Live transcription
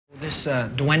This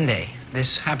duende,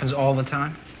 this happens all the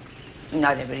time?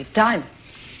 Not every time.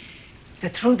 The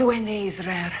true duende is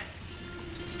rare.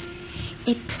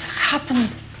 It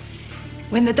happens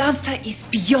when the dancer is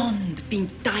beyond being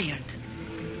tired.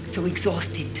 So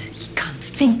exhausted, he can't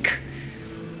think.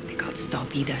 They can't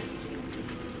stop either.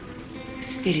 The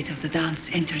spirit of the dance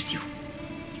enters you.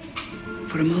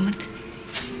 For a moment,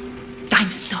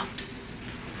 time stops.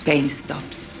 Pain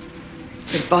stops.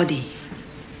 The body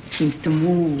seems to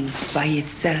move by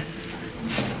itself.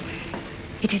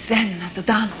 It is then that the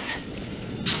dance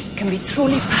can be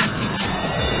truly perfect.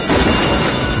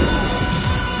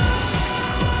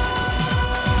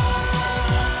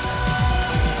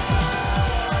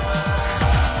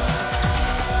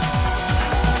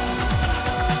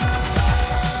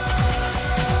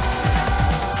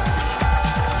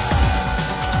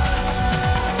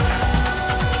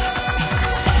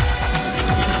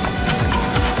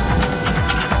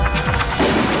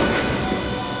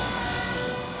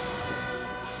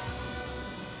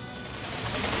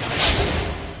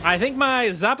 I think my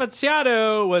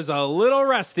Zappaciato was a little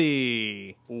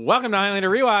rusty. Welcome to Highlander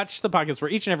Rewatch, the podcast where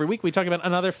each and every week we talk about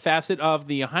another facet of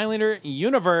the Highlander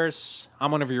universe.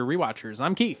 I'm one of your rewatchers.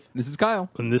 I'm Keith. This is Kyle.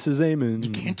 And this is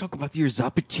Eamon. Can't talk about your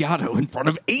Zappaciato in front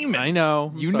of Eamon. I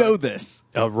know. You know this.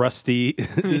 A rusty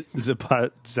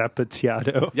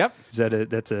Zappaciato. Yep.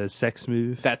 That's a sex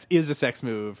move? That is a sex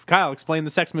move. Kyle, explain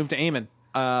the sex move to Eamon.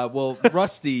 Well,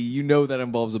 Rusty, you know that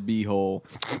involves a beehole.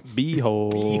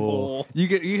 Beehole. Beehole. You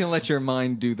can let your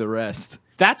mind do the rest.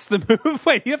 That's the move?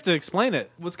 Wait, you have to explain it.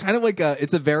 Well, it's kind of like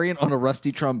it's a variant on a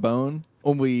rusty trombone,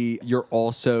 only you're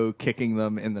also kicking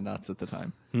them in the nuts at the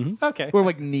time. Okay. Or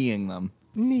like kneeing them.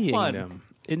 Kneeing Fun. them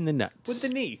in the nuts. With the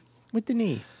knee. With the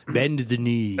knee. Bend the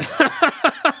knee.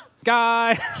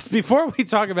 Guys, before we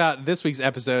talk about this week's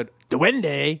episode,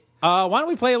 Duende, why don't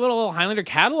we play a little Highlander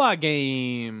catalog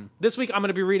game? This week, I'm going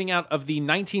to be reading out of the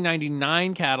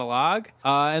 1999 catalog.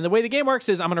 And the way the game works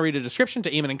is I'm going to read a description to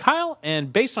Eamon and Kyle,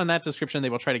 and based on that description, they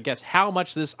will try to guess how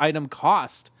much this item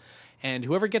cost. And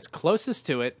whoever gets closest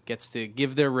to it gets to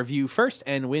give their review first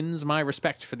and wins my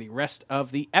respect for the rest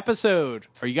of the episode.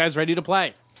 Are you guys ready to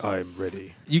play? I'm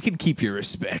ready. You can keep your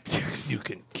respect. You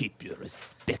can keep your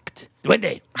respect.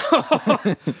 Duende.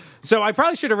 So I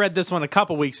probably should have read this one a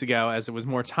couple weeks ago as it was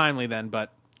more timely then,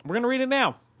 but we're going to read it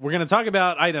now. We're going to talk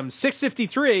about item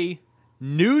 653,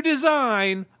 new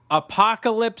design,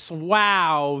 Apocalypse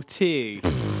Wow T.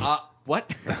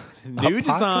 What? New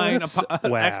design,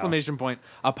 Wow. exclamation point,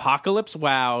 Apocalypse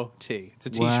Wow T. It's a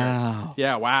t-shirt. Wow.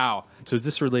 Yeah, wow. So is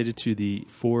this related to the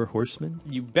Four Horsemen?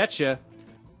 You betcha.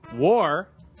 War,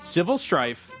 civil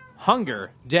strife, hunger,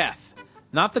 death.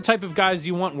 Not the type of guys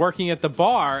you want working at the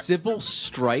bar. Civil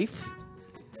strife?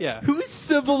 Yeah. Who's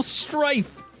civil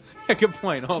strife? Yeah, good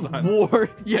point. Hold on. War.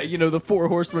 Yeah, you know, the four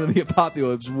horsemen of the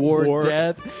apocalypse. War.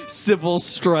 Death, civil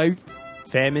strife.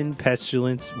 Famine,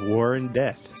 pestilence, war, and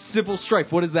death. Civil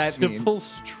strife. What does that mean?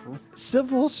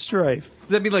 Civil strife. Does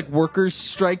that mean like workers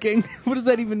striking? What does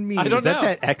that even mean? I don't Is that know.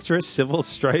 that extra civil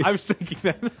strife? I was thinking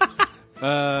that.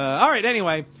 All right,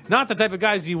 anyway. Not the type of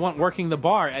guys you want working the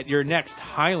bar at your next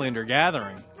Highlander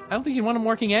gathering. I don't think you want them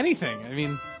working anything. I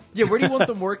mean, Yeah, where do you want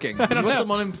them working? You don't want know.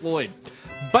 them unemployed.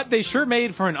 but they sure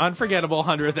made for an unforgettable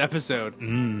 100th episode.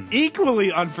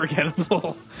 Equally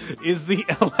unforgettable is the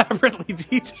elaborately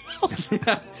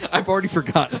detailed... I've already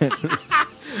forgotten it.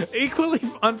 Equally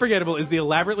unforgettable is the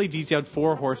elaborately detailed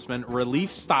Four Horsemen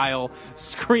relief-style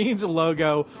screened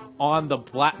logo on the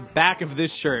back of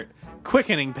this shirt.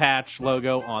 Quickening patch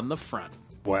logo on the front.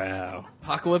 Wow.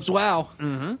 Apocalypse Wow.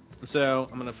 So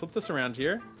I'm going to flip this around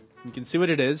here. You can see what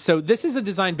it is. So this is a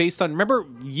design based on, remember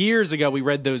years ago we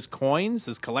read those coins,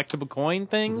 those collectible coin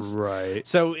things? Right.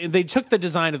 So they took the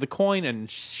design of the coin and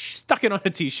stuck it on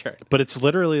a t-shirt. But it's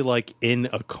literally like in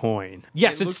a coin.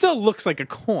 Yes, it still looks like a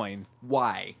coin.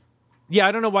 Why? Yeah,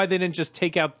 I don't know why they didn't just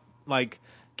take out, like,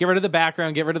 get rid of the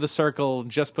background, get rid of the circle,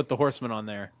 just put the horseman on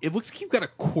there. It looks like you've got a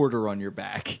quarter on your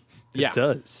back. Yeah. It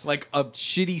does. Like a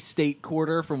shitty state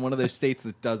quarter from one of those states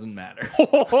that doesn't matter. You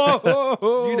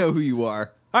know who you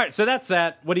are. All right, so that's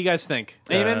that. What do you guys think?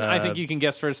 Eamon, I think you can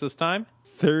guess first this time.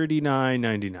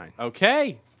 $39.99.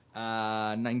 Okay.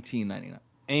 $19.99.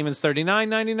 Eamon's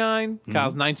 $39.99.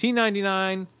 Kyle's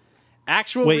 $19.99.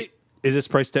 Actual Wait, is this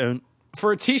price to own?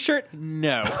 for a t-shirt?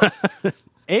 No.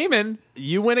 Eamon,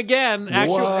 you win again.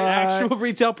 Actual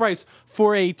retail price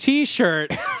for a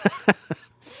t-shirt.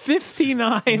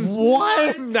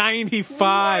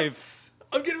 $59.95.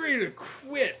 I'm getting ready to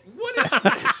quit. What is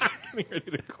this? Getting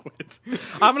ready to quit.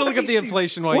 I'm gonna look up the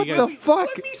inflation while What you the guys fuck?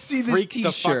 Let me see this freak the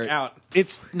fuck T-shirt. out.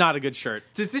 It's not a good shirt.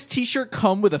 Does this T-shirt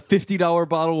come with a $50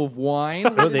 bottle of wine?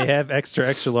 Oh, they have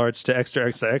extra large to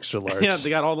extra large. Yeah, they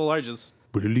got all the larges.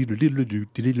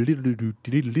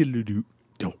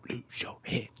 Don't lose your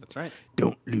head. That's right.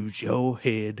 Don't lose your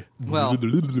head. Well,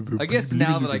 I guess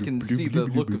now that I can see the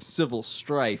look of civil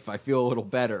strife, I feel a little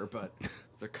better, but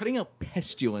they're cutting out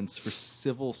pestilence for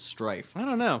civil strife. I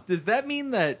don't know. Does that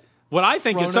mean that... What I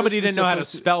think is Kronos somebody was didn't know how to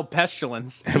supposed to- spell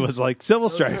pestilence. It was like civil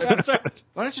strife. That's right.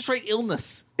 Why not just write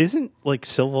illness? Isn't like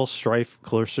civil strife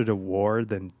closer to war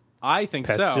than? I think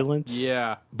Pestilence? so.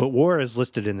 Yeah. But war is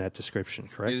listed in that description,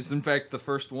 It correct? is, in fact, the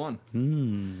first one.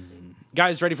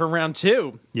 Guys, ready for round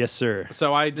 2? Yes, sir.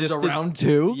 So I There's just a did- round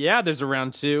 2? Yeah, there's a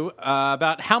round 2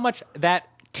 about how much that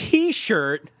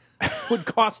T-shirt would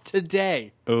cost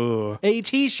today. Oh, A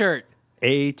T-shirt,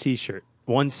 a T-shirt,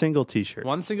 one single T-shirt.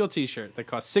 one single T-shirt that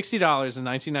cost $60 in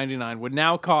 1999 would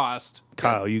now cost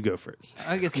Kyle, you go first.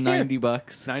 I guess $90. $90.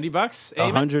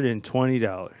 Eamon?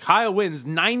 $120. Kyle wins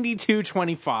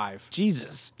 $92.25.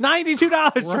 Jesus,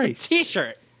 $92 for a Christ.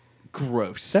 T-shirt.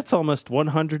 Gross. that's almost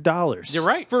 $100. You're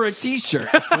right. for a T-shirt.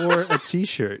 for a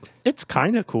T-shirt. It's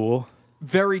kind of cool.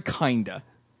 Very kinda.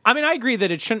 I mean, I agree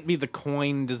that it shouldn't be the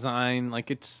coin design.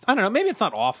 Like, it's, I don't know, maybe it's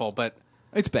not awful, but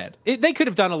It's bad. they could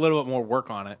have done a little bit more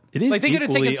work on it. It is like, they could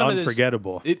have equally taken some of this-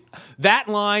 unforgettable. That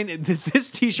line,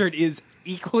 this T-shirt is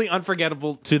equally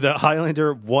unforgettable. To the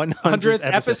Highlander 100th 100th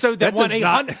episode that won does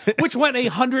not- which went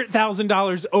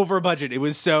 $100,000 over budget. It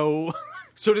was so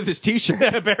So did this T-shirt.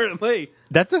 apparently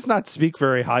That does not speak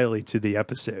very highly to the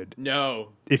episode. no.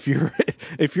 If your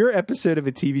episode of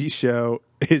a TV show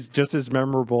is just as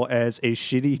memorable as a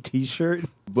shitty T-shirt,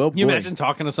 Well, Can you boy. imagine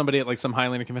talking to somebody at like some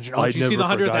Highlander convention? Oh, I did you see the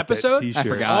never 100th forgot that episode? T-shirt. I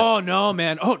forgot. Oh no,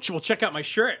 man! Oh, well, check out my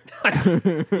shirt.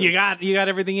 you got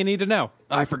everything you need to know.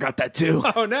 I forgot that too.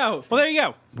 Oh no! Well, there you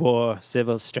go. war,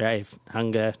 civil strife,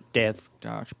 hunger, death.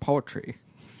 Gosh, poetry.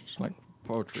 It's like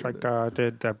poetry. Like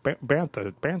the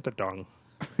bantha dong.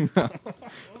 In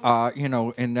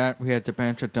that we had the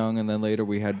Bantha Dung, and then later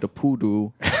we had the Poodoo.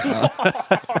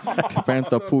 The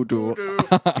Bantha Poodoo.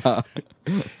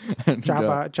 And,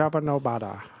 Jabba no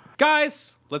bada.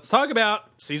 Guys, let's talk about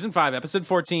season 5, episode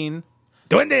 14.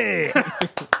 Duende!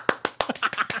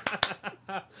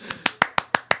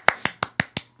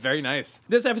 Very nice.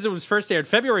 This episode was first aired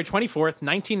February 24th,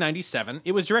 1997.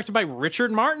 It was directed by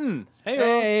Richard Martin.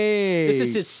 Hey! This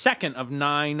is his second of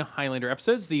 9 Highlander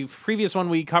episodes. The previous one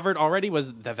we covered already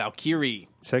was The Valkyrie.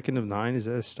 Second of 9, is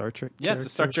that a Star Trek? Yeah, it's a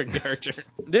Star character? Trek character.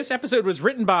 This episode was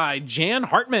written by Jan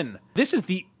Hartman. This is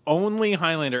the only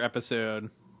Highlander episode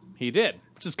he did,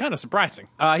 which is kind of surprising.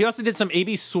 He also did some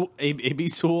ABC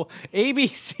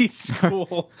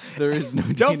School. There is no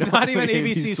Nope, Dana not even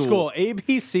ABC ABC School.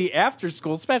 ABC After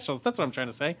School Specials. That's what I'm trying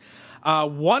to say.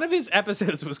 One of his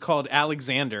episodes was called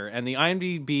Alexander, and the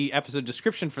IMDb episode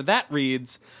description for that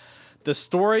reads, "The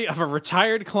story of a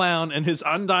retired clown and his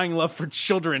undying love for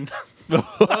children." He like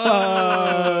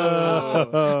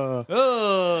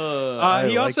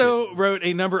also wrote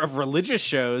a number of religious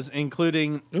shows,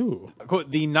 including Ooh. quote,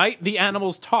 "The Night the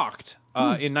Animals Talked"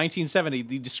 in 1970.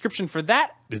 The description for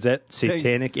that, Is that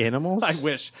Satanic Animals? I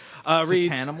wish,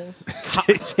 reads, Animals?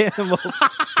 Animals.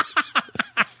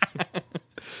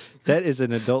 That is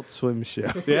an Adult Swim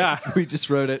show. yeah. We just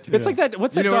wrote it. It's like that.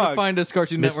 What's You that know where to dog? find us,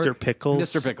 Cartoon Mr. Network? Pickles.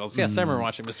 Mr. Pickles. Yes, I remember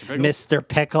watching Mr. Pickles. Mr.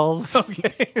 Pickles.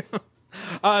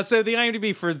 So the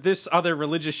IMDb for this other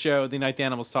religious show, The Night the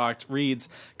Animals Talked, reads,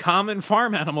 "Common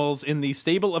farm animals in the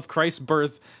stable of Christ's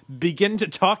birth begin to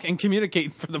talk and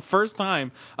communicate for the first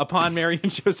time upon Mary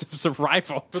and Joseph's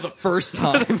arrival. For the first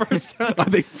time. Are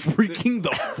they freaking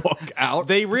the fuck out?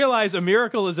 They realize a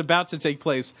miracle is about to take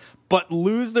place, but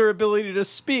lose their ability to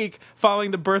speak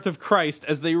following the birth of Christ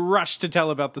as they rush to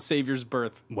tell about the Savior's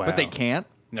birth." Wow. But they can't?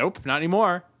 Nope, not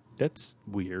anymore. That's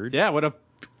weird. Yeah, what a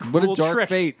What a cruel dark trick.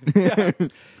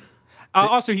 fate.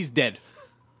 Also, he's dead.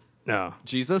 No.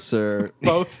 Jesus or...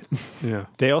 Both. Yeah.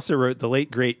 They also wrote The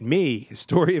Late Great Me,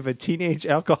 story of a teenage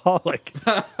alcoholic.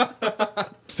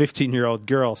 15-year-old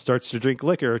girl starts to drink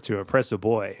liquor to impress a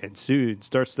boy and soon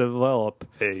starts to develop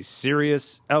a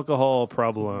serious alcohol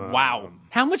problem. Wow.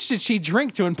 How much did she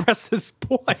drink to impress this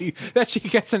boy that she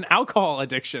gets an alcohol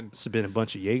addiction? Must have been a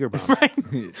bunch of Jaeger bombs.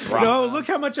 No, look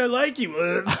how much I like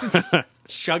you. Just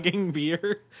chugging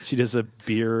beer. She does a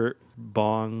beer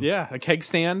bong Yeah, a keg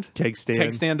stand. keg stand.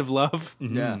 Keg stand of love.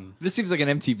 Yeah. This seems like an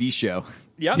MTV show.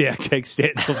 Yep. Yeah, keg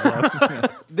stand. of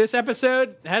love. This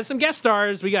episode has some guest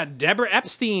stars. We got Deborah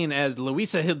Epstein as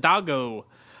Luisa Hidalgo.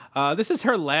 This is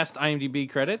her last IMDb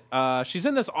credit. She's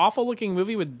in this awful-looking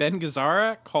movie with Ben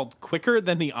Gazzara called Quicker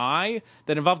Than the Eye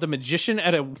that involved a magician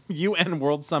at a UN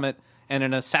World Summit and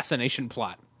an assassination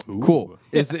plot. Cool.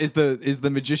 Is the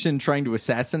magician trying to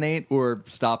assassinate or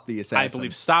stop the assassin? I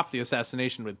believe stop the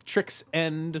assassination with tricks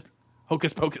and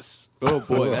hocus pocus. Oh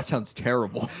boy, that sounds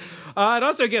terrible. It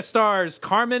also guest stars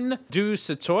Carmen Du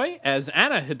Satoy as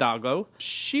Anna Hidalgo.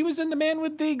 She was in The Man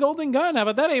with the Golden Gun. How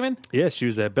about that, Eamon? Yes, she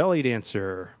was a belly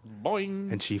dancer.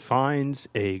 Boing. And she finds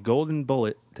a golden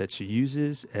bullet that she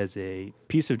uses as a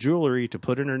piece of jewelry to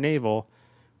put in her navel,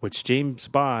 which James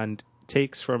Bond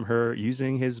takes from her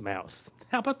using his mouth.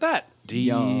 How about that?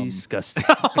 Disgusting.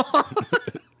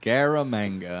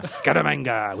 Garamanga.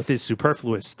 Scaramanga with his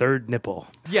superfluous third nipple.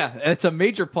 Yeah, that's a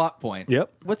major plot point.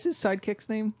 Yep. What's his sidekick's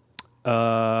name?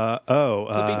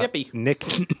 Flippy Dippy.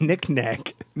 Nick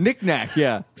Knack. Knick-Knack,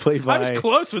 yeah. Played by I was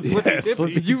close with Flippy Dippy.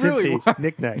 Flippy You really Dippy,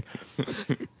 Nick Knack.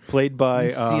 Played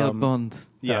by Bond.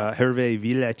 Hervé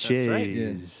Villachez. That's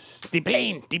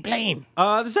right. The plane.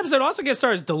 This episode also guest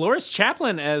stars Dolores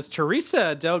Chaplin as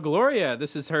Teresa Del Gloria.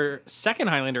 This is her second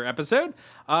Highlander episode.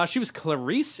 She was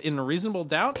Clarice in Reasonable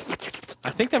Doubt. I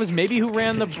think that was maybe who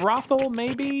ran the brothel,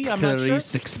 maybe? I'm not sure.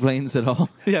 Clarice explains it all.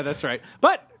 Yeah, that's right.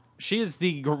 But she is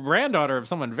the granddaughter of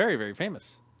someone very, very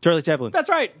famous. Charlie Chaplin. That's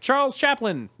right, Charles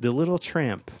Chaplin. The Little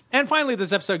Tramp. And finally,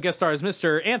 this episode guest stars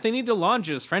Mr. Anthony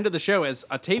DeLongis, friend of the show, as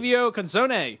Ottavio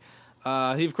Consone.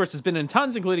 He, of course, has been in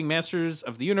tons, including Masters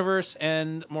of the Universe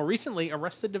and, more recently,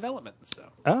 Arrested Development. So,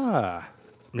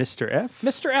 Mr. F.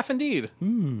 Mr. F, indeed,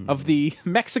 of the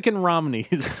Mexican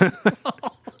Romneys.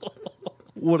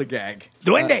 What a gag.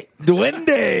 Duende.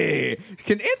 Duende!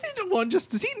 Can Anthony DeLongis,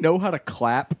 does he know how to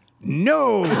clap?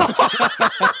 No.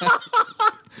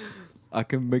 I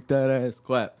can make that ass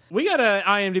clap. We got an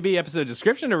IMDb episode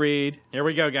description to read. Here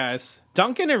we go, guys.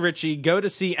 Duncan and Richie go to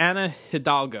see Anna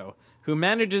Hidalgo, who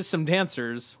manages some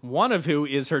dancers, one of who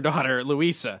is her daughter,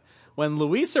 Luisa. When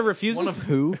Luisa refuses... One of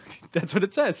who? That's what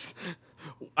it says.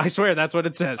 I swear, that's what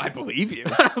it says. I believe you.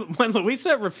 When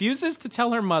Luisa refuses to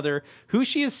tell her mother who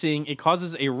she is seeing, it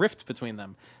causes a rift between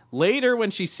them. Later,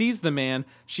 when she sees the man,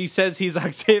 she says he's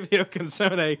Ottavio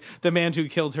Consone, the man who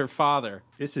killed her father.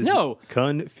 This is no,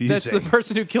 confusing. that's the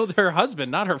person who killed her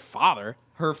husband, not her father.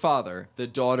 Her father, the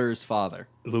daughter's father.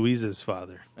 Louisa's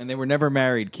father. And they were never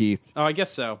married, Keith. Oh, I guess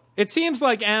so. It seems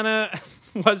like Anna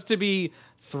was to be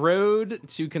throwed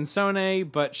to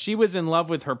Consone, but she was in love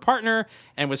with her partner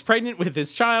and was pregnant with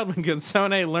his child when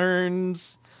Consone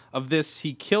learns of this.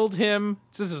 He killed him.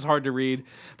 This is hard to read.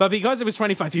 But because it was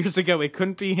 25 years ago, it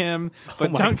couldn't be him.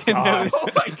 But Duncan knows. Oh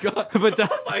my god.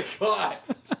 Oh my god.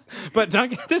 But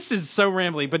Duncan, this is so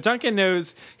rambly. But Duncan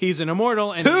knows he's an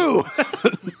immortal. And Who?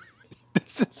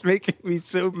 This is making me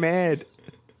so mad.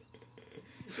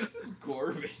 This is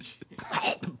garbage.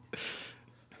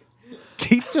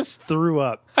 Keith just threw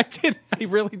up. I did. I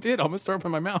really did. Almost throw up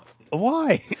in my mouth.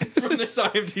 Why? This From is this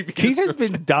IMDb Keith has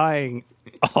description. been dying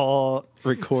all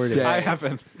recorded. Yeah. I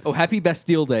haven't. Oh, happy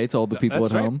Bastille Day to all the people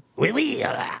That's at right. home. Oui, oui.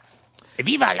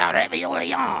 Viva la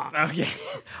rebellion. Okay.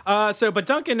 But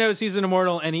Duncan knows he's an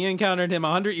immortal, and he encountered him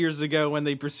 100 years ago when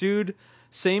they pursued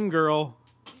same girl.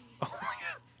 Oh my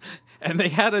god! And they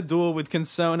had a duel with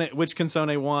Consone, which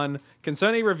Consone won.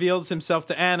 Consone reveals himself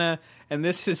to Anna, and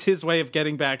this is his way of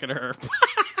getting back at her.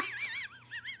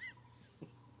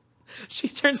 She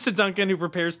turns to Duncan, who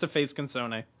prepares to face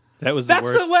Consone. That was the That's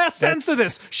worst. the last sentence of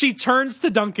this. She turns to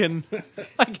Duncan.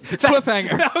 Like, that's-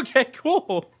 Cliffhanger. Okay,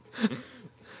 cool.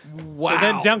 Wow. And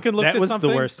then Duncan looked That at was something.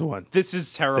 the worst one. This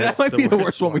is terrible. That might the be the worst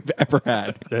worst one we've ever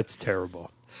had. That's terrible.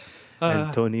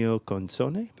 Antonio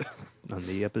Consone on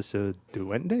the episode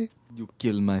Duende. You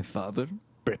kill my father,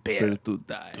 Prepare to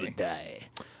die. die.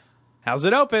 How's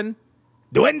it open?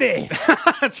 Duende.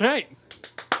 That's right.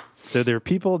 So there are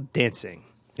people dancing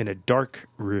in a dark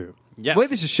room. Yes. The way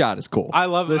this is shot is cool. I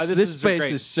love this. this This is space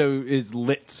great. is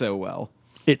lit so well.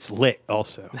 It's lit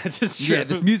also. This is true. Yeah,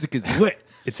 this music is lit,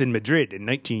 It's in Madrid in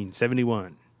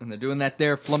 1971. and they're doing that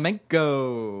there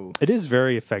flamenco. It is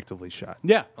very effectively shot.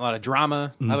 Yeah, a lot of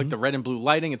drama. I like the red and blue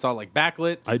lighting. It's all like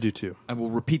backlit. I do too. I will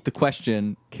repeat the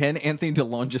question: can Anthony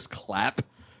DeLongis clap?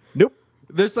 Nope.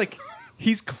 There's like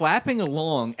he's clapping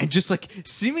along and just like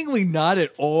seemingly not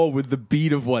at all with the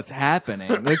beat of what's happening.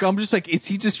 Like I'm just like, is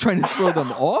he just trying to throw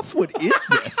them off? What is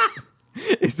this?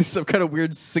 Is this some kind of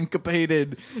weird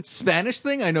syncopated Spanish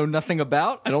thing I know nothing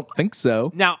about? I don't think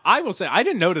so. Now, I will say, I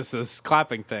didn't notice this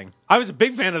clapping thing. I was a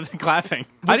big fan of the clapping.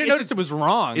 I didn't it's- notice it was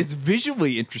wrong. It's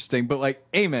visually interesting, but like,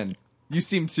 amen. You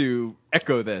seem to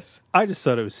echo this. I just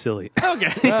thought it was silly.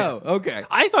 Okay. Oh, okay.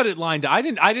 I thought it lined up. I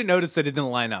didn't notice that it didn't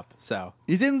line up. So,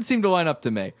 It didn't seem to line up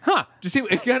to me. huh.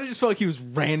 It kind of just felt like he was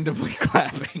randomly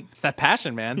clapping. It's that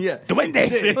passion, man. Yeah.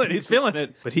 Duende. He's feeling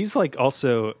it. But he's like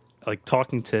also like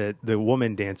talking to the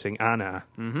woman dancing, Anna.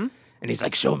 Mm-hmm. And he's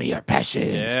like, show me your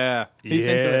passion. Yeah. He's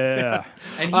into it. Yeah.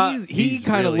 And he he's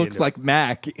kind of really looks into like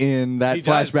Mac in that He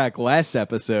does. flashback last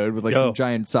episode with like Yo. some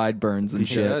giant sideburns and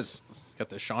He shit. does. He's got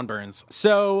the Sean Burns.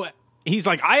 So he's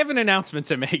like, I have an announcement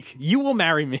to make. You will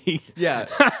marry me. Yeah.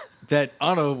 That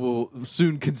Anna will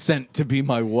soon consent to be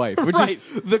my wife, which Right.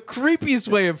 is the creepiest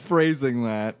way of phrasing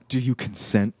that. Do you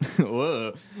consent?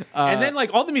 Whoa. And then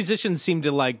like all the musicians seem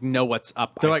to like know what's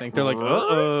up. They're I like, think they're like,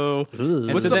 uh-oh. And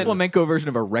What's so the then- flamenco version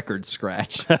of a record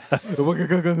scratch? A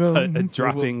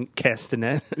dropping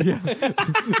castanet.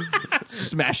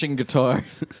 Smashing guitar.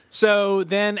 So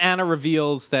then Anna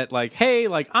reveals that like, hey,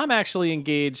 like I'm actually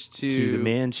engaged to To the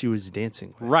man she was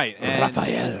dancing with. Right. And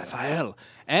Raphael.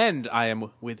 And I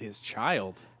am with his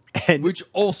child. And Which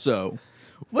also,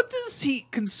 what does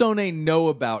Consone know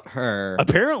about her?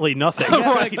 apparently nothing.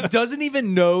 Yeah, like, doesn't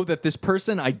even know that this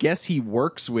person, I guess he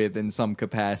works with in some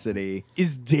capacity,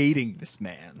 is dating this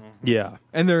man. Yeah.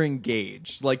 And they're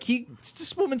engaged. Like,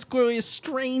 this woman's clearly a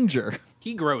stranger.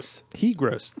 He gross. He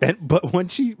gross. But when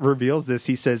she reveals this,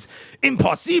 he says,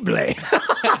 impossible.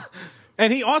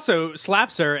 And he also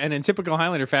slaps her and in typical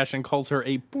Highlander fashion calls her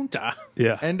a punta.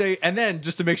 Yeah. And then,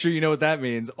 just to make sure you know what that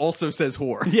means, also says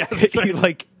whore. Yes. he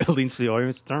like leans to the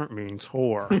audience. That means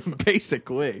whore.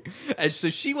 Basically. And so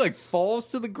she, like, falls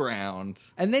to the ground.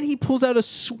 And then he pulls out a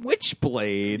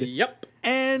switchblade Yep.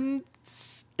 and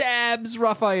stabs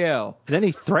Raphael. And then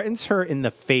he threatens her in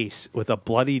the face with a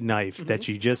bloody knife that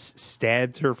she just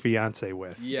stabbed her fiance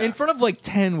with. Yeah. In front of, like,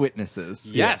 10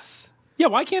 witnesses. Yes. Yeah,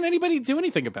 why can't anybody do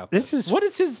anything about this? This is what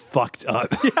is his fucked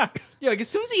up. Yeah, like, as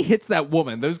soon as he hits that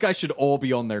woman, those guys should all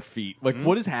be on their feet. Like,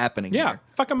 what is happening Yeah, here?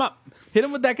 fuck him up. Hit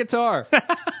him with that guitar.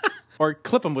 Or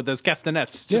clip him with those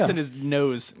castanets just Yeah. in his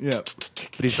nose. Yeah.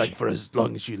 But he's like, for as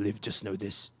long as you live, just know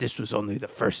this. This was only the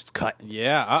first cut.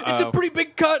 Yeah, uh-oh. It's a pretty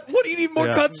big cut. What do you need more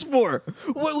Yeah. cuts for?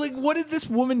 What did this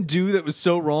woman do that was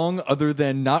so wrong other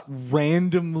than not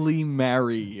randomly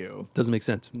marry you? Doesn't make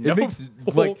sense. It makes,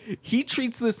 like, he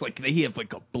treats this like they have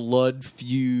like a blood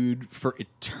feud for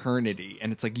eternity,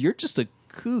 and it's like, you're just a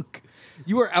kook.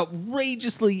 You are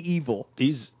outrageously evil.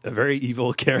 He's a very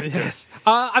evil character.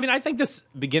 I mean, I think this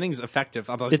beginning's effective.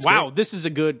 I'm like, It's wow, great. this is a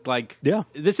good, like, Yeah.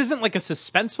 This isn't like a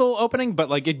suspenseful opening, but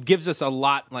like it gives us a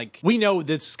lot. Like, we know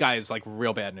this guy is like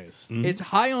real bad news. It's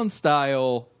high on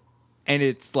style, and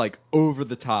it's like over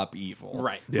the top evil,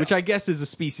 Right. Yeah. Which I guess is a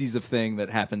species of thing that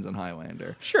happens in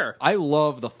Highlander. Sure. I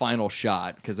love the final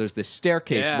shot because there's this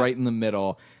staircase Yeah. right in the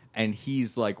middle, and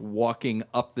he's like walking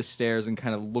up the stairs and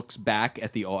kind of looks back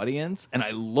at the audience, and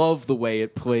I love the way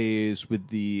it plays with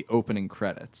the opening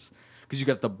credits. Because you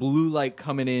got the blue light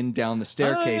coming in down the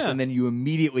staircase, yeah. and then you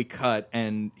immediately cut,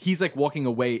 and he's like walking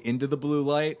away into the blue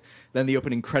light. Then the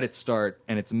opening credits start,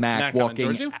 and it's Mac Mac coming walking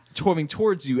towards you? coming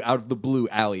towards you out of the blue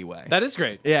alleyway. That is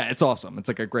great. Yeah, it's awesome. It's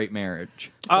like a great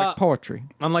marriage. It's like poetry.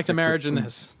 Unlike the marriage in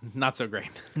this, not so great.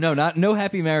 No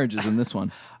happy marriages in this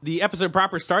one. The episode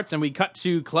proper starts, and we cut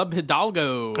to Club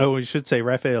Hidalgo. Oh, we should say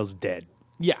Raphael's dead.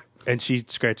 Yeah. And she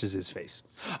scratches his face.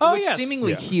 Oh, Which yes.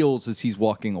 seemingly heals as he's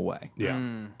walking away. Yeah.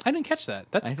 I didn't catch that.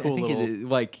 That's a cool I think little. it is,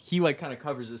 like he like kind of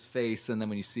covers his face, and then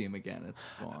when you see him again,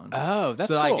 it's gone. Oh, that's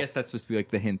so cool. I guess that's supposed to be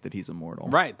like the hint that he's immortal.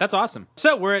 Right. That's awesome.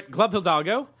 So we're at Club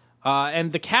Hidalgo,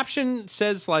 and the caption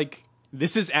says like,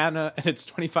 "This is Anna," and it's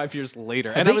 25 years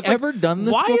later. And they I was like, ever done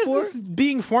this Why before? is this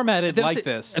being formatted They like also-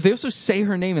 this? They also say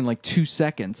her name in like 2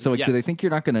 seconds. So like, Yes. do they think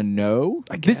you're not going to know?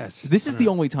 I guess. This is the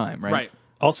only time, right? Right.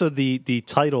 Also, the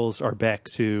titles are back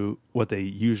to what they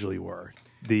usually were.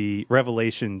 The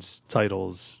Revelations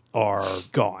titles are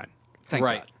gone. Thank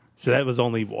Right. God. So that was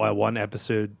only a one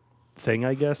episode thing,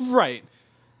 I guess. Right.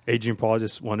 Adrian Paul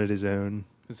just wanted his own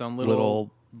His own little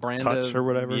brand touch of, or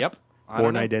whatever. Yep. I Born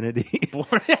don't know. identity.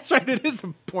 That's right. It is a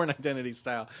Born Identity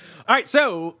style. All right.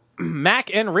 So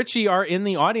Mac and Richie are in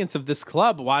the audience of this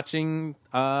club watching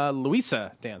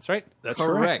Louisa dance. Right. That's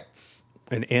Correct.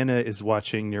 And Anna is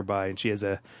watching nearby, and she has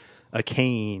a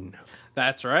cane.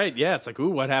 That's right. Yeah. It's like, ooh,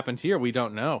 what happened here? We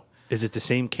don't know. Is it the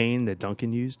same cane that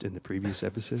Duncan used in the previous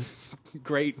episode?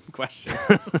 Great question.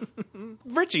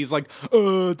 Richie's like,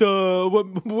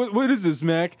 what is this,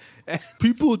 Mac?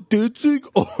 People dancing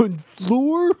on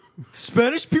floor?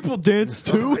 Spanish people dance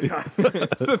too.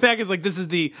 Mac is like, this is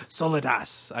the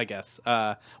Solidas, I guess,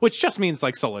 which just means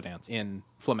like solo dance in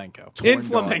flamenco. In Horn dog.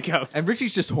 flamenco. And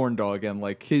Richie's just horn dog, and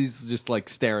like he's just like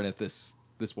staring at this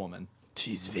woman.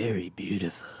 She's very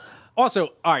beautiful. Also,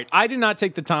 all right, I did not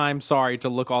take the time, sorry, to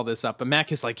look all this up, but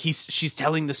Mac is like, she's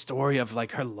telling the story of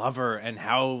like her lover and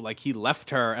how like he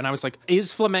left her. And I was like,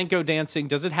 is flamenco dancing,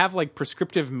 does it have like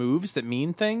prescriptive moves that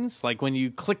mean things? Like when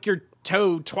you click your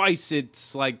toe twice,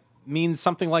 it's like means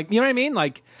something like, you know what I mean?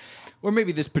 Like, Or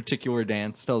maybe this particular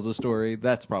dance tells a story.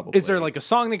 That's probably. is there like a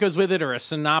song that goes with it or a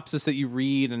synopsis that you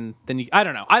read and then you, I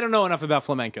don't know. I don't know enough about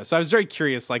flamenco. So I was very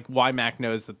curious like why Mac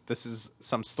knows that this is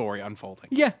some story unfolding.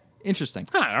 Yeah, interesting.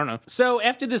 I don't know. So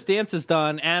after this dance is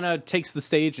done, Anna takes the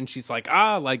stage and she's like,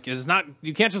 like it's not,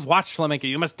 you can't just watch flamenco,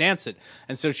 you must dance it.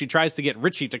 And so she tries to get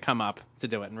Richie to come up to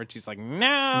do it. And Richie's like,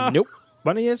 no. Nope.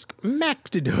 Why don't you ask Mac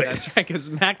to do it? That's right, because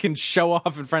Mac can show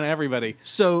off in front of everybody.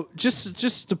 So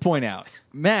just to point out,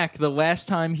 Mac, the last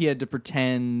time he had to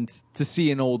pretend to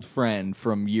see an old friend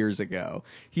from years ago,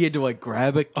 he had to like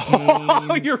grab a cane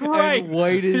Oh, you're right. and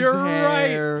white his You're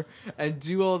hair and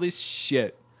do all this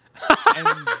shit.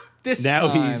 And this Now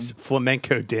time, he's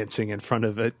flamenco dancing in front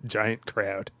of a giant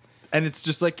crowd. and it's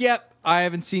just like, yep, I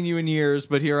haven't seen you in years,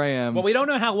 but here I am. Well, we don't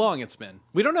know how long it's been.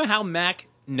 We don't know how Mac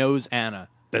knows Anna.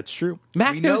 That's true.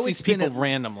 Mac We know knows these it's been people at-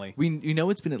 randomly. you know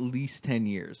it's been at least 10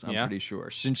 years, I'm Yeah? pretty sure,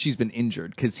 since she's been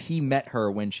injured, because he met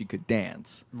her when she could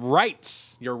dance.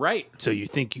 Right. You're right. So you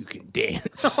think you can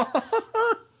dance.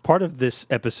 Part of this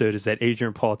episode is that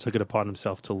Adrian Paul took it upon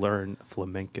himself to learn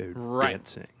flamenco Right.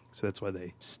 dancing. So that's why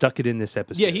they stuck it in this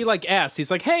episode. Yeah, he like asked. He's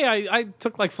like, "Hey, I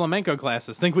took like flamenco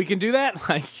classes. Think we can do that?"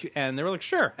 Like, and they were like,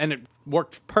 "Sure." And it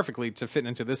worked perfectly to fit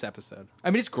into this episode. I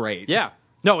mean, it's great. Yeah.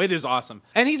 No, it is awesome.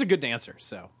 And he's a good dancer,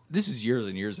 so. This is years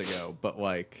and years ago, but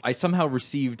like I somehow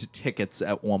received tickets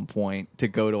at one point to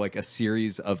go to like a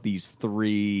series of these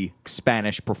 3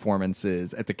 Spanish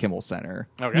performances at the Kimmel Center,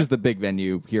 Okay. which is the big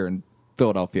venue here in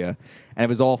Philadelphia, and it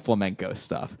was all flamenco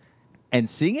stuff. And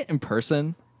seeing it in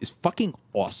person is fucking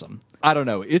awesome. I don't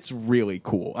know, it's really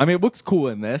cool. I mean, it looks cool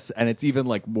in this, and it's even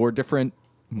like more different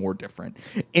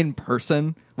in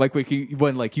person. Like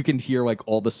when like you can hear like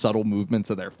all the subtle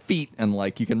movements of their feet, and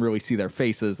like you can really see their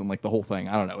faces and like the whole thing.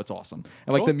 I don't know, it's awesome.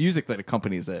 And like Cool. the music that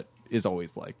accompanies it is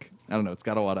always like, I don't know, it's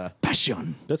got a lot of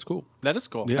passion. That's cool. That is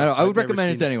cool. Yeah. I would I've never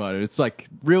recommend it to seen it. anyone. It's like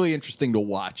really interesting to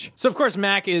watch. So of course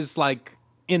Mac is like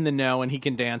in the know and he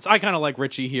can dance. I kind of like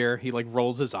Richie here. He like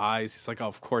rolls his eyes. He's like, "Oh,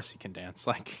 of course he can dance."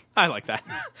 Like, I like that.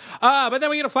 But then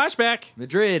we get a flashback.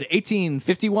 Madrid,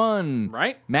 1851.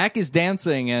 Right. Mac is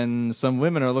dancing, and some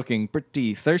women are looking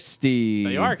pretty thirsty.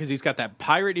 They are, because he's got that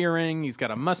pirate earring. He's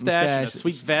got a mustache and a Mustache.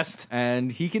 sweet vest. And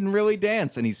he can really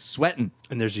dance, and he's sweating.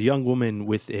 And there's a young woman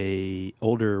with a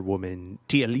older woman,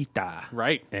 Tialita.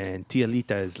 Right. And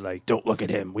Tialita is like, "Don't look at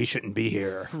him. We shouldn't be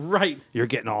here. Right. You're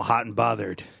getting all hot and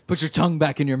bothered." Put your tongue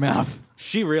back in your mouth.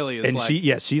 She really is And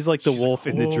like... she's like the wolf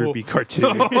in the Droopy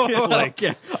cartoon. Like,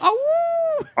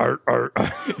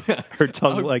 her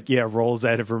tongue rolls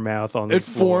out of her mouth on the It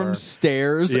floor. forms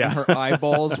stairs, Yeah. and her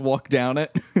eyeballs walk down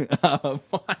it.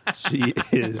 She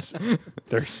is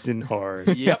thirsting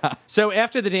hard. Yep. So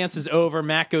after the dance is over,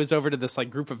 Mac goes over to this like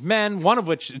group of men, one of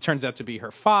which it turns out to be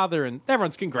her father, and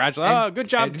everyone's congratulating. Oh, good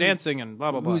job and dancing, and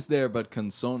blah blah blah. Who's there but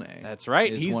Consone? That's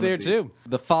right, is he's one of there these. too.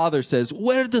 The father says,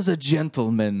 "Where does a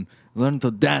gentleman learn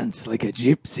to dance like a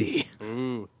gypsy?"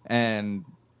 Ooh. And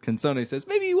Consone says,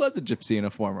 maybe he was a gypsy in a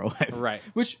former life. Right.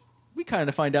 Which we kind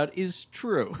of find out is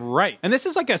true. Right. And this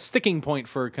is like a sticking point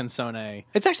for Consone.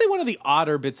 It's actually one of the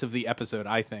odder bits of the episode,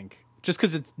 I think. Just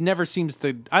because it never seems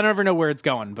to... I never know where it's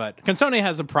going, but Consone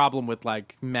has a problem with,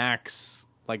 like, Mac's,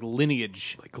 like,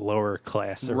 lineage. Like lower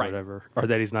class or Right. whatever. Or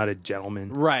that he's not a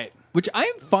gentleman. Right. Which I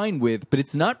am fine with, but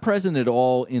it's not present at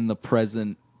all in the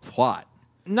present plot.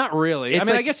 Not really. It's I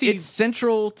mean, I like- guess it's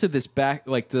central to this back,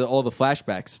 like to all the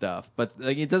flashback stuff, but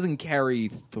like it doesn't carry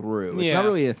through. It's Yeah. not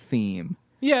really a theme.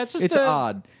 Yeah, it's just... It's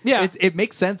odd. Yeah. it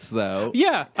makes sense though.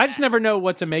 Yeah, I just never know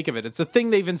what to make of it. It's a thing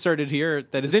they've inserted here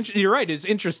that is... you're right, is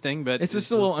interesting, but... It's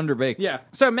just a little underbaked. Yeah.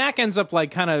 So Mac ends up,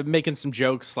 like, kind of making some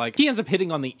jokes. Like, he ends up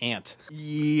hitting on the aunt.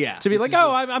 Yeah. To be like,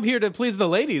 "Oh, I'm here to please the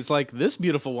ladies, like this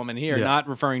beautiful woman here," Yeah. not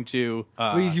referring to...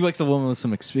 Well, he likes a woman with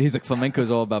some experience. He's like,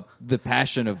 flamenco's all about the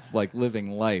passion of like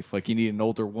living life. Like you need an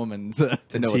older woman to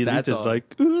know what that's Tialita's all.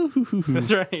 like, ooh.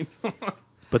 That's right.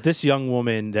 But this young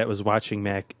woman that was watching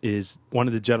Mac is one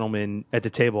of the gentlemen at the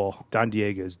table, Don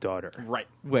Diego's daughter. Right.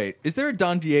 Wait, is there a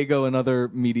Don Diego in other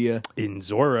media? In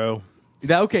Zorro,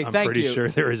 Okay, I'm thank pretty you. sure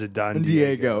there is a Don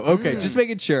Diego. Okay, just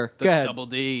making sure. The Go ahead. Double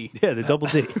D. Yeah, the double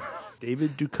D.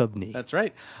 David Duchovny. That's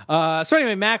right. So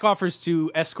anyway, Mac offers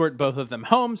to escort both of them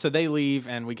home, so they leave,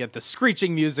 and we get the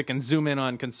screeching music and zoom in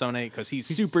on Consone because he's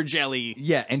super jelly.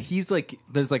 Yeah, and he's like,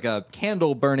 there's like a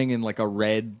candle burning in like a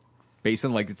red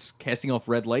basin, like it's casting off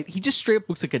red light. He just straight up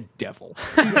looks like a devil.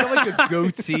 He's got like a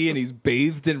goatee and he's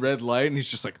bathed in red light, and he's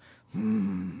just like,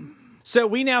 So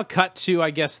we now cut to, I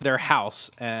guess, their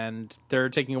house, and they're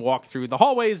taking a walk through the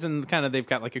hallways, and kind of they've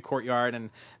got like a courtyard,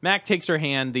 and Mac takes her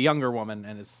hand, the younger woman,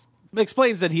 and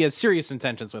explains that he has serious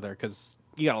intentions with her, because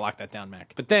you got to lock that down,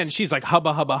 Mac. But then she's like,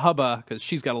 hubba, hubba, hubba, because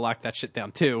she's got to lock that shit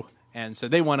down too, and so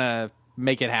they want to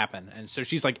make it happen. And so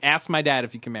she's like, ask my dad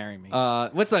if you can marry me.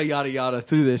 Let's not yada yada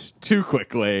through this too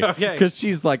quickly. Okay. Because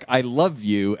she's like, I love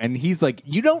you. And he's like,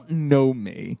 you don't know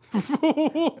me.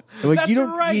 Like, That's you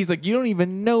don't, right. He's like, you don't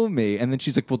even know me. And then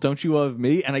she's like, well, don't you love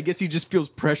me? And I guess he just feels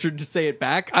pressured to say it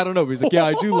back. I don't know. But he's like, yeah,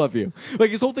 I do love you.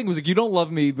 Like, his whole thing was like, you don't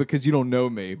love me because you don't know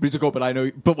me. But he's like, oh, but I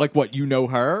know. But like, what? You know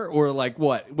her? Or like,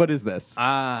 what? What is this?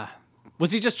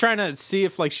 Was he just trying to see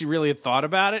if like she really had thought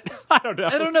about it? I don't know.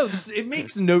 I don't know. It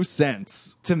makes no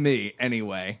sense to me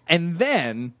anyway. And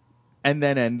then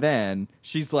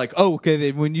she's like, oh, okay,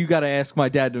 then when you got to ask my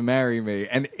dad to marry me.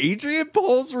 And Adrian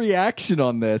Paul's reaction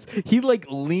on this, he like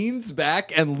leans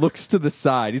back and looks to the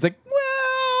side. He's like,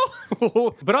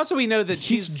 well, But also we know that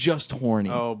he's she's... just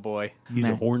horny. Oh, boy. He's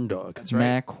a horn dog. That's right.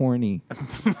 Mac horny.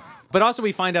 But also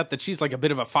we find out that she's like a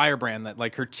bit of a firebrand, that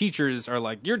like her teachers are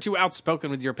like, you're too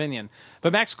outspoken with your opinion.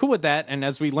 But Mac's cool with that, and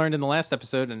as we learned in the last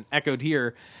episode and echoed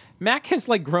here, Mac has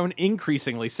like grown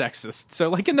increasingly sexist. So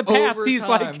like in the past, Over he's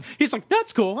time. like,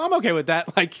 that's cool, I'm okay with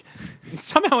that. Like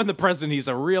somehow in the present, he's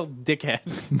a real dickhead.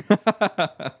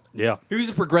 Yeah. He was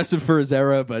a progressive for his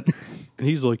era, but And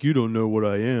he's like, you don't know what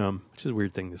I am, which is a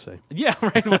weird thing to say. Yeah,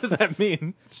 right. What does that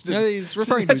mean? he's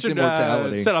referring to his Should,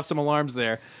 immortality. set off some alarms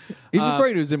there. He's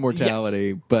referring to his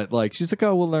immortality, but like she's like,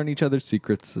 oh, we'll learn each other's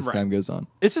secrets as Right. time goes on.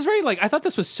 This is very like, I thought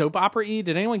this was soap opera-y.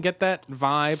 Did anyone get that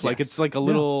vibe? Like it's like a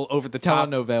little over the top.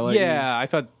 Telenovela-y. Yeah, I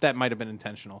thought that might have been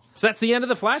intentional. So that's the end of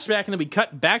the flashback, and then we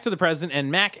cut back to the present, and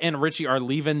Mac and Richie are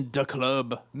leaving the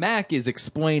club. Mac is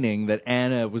explaining that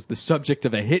Anna was the subject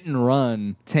of a hit and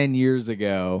run 10 years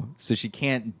ago, so she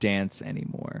can't dance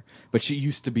anymore. But she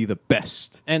used to be the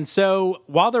best. And so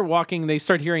while they're walking, they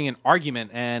start hearing an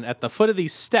argument, and at the foot of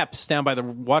these steps down by the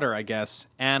water, I guess,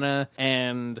 Anna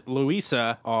and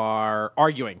Louisa are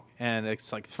arguing. And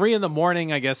it's like 3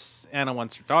 a.m, I guess Anna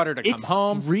wants her daughter to come It's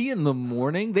home. 3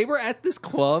 a.m. They were at this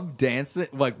club dancing,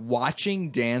 like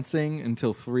watching dancing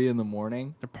until 3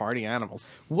 a.m. They're party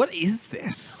animals. What is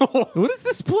this? What is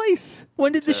this place?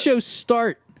 When did the show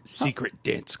start? Secret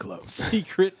dance clubs.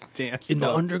 Secret dance In the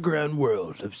club. underground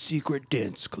world of secret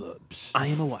dance clubs. I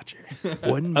am a watcher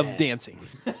One of man. dancing.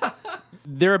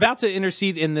 They're about to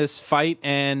intercede in this fight,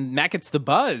 and Mac gets the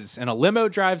buzz, and a limo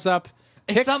drives up.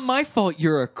 It's not my fault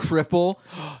you're a cripple.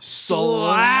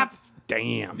 Slap.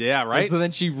 Damn. Yeah, right? So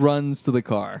then she runs to the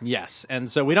car. Yes, and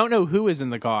so we don't know who is in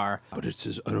the car. But it's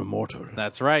an immortal.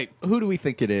 That's right. Who do we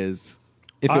think it is?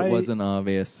 If I- it wasn't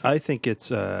obvious. I think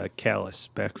it's Callus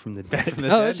back from the dead. Oh,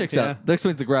 that checks out. That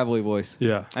explains the gravelly voice.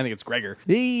 Yeah. I think it's Gregor.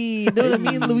 Hey, know what I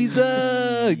mean,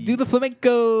 Louisa? Do the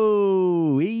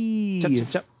flamenco. Hey. Chop, chop,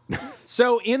 chop.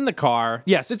 So in the car,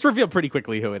 yes, it's revealed pretty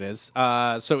quickly who it is.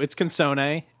 So it's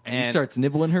Consone. And he starts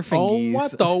nibbling her Oh,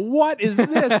 fingies. what is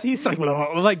this? He's like,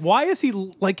 why is he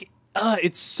like,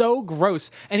 it's so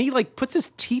gross. And he like puts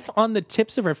his teeth on the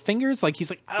tips of her fingers. Like he's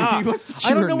like, He wants to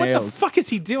chew I don't her know what the nails. fuck is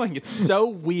he doing. It's so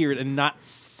weird and not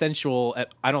sensual.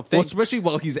 I don't Well, think. especially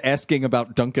while he's asking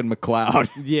about Duncan MacLeod.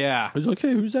 Yeah. He's like,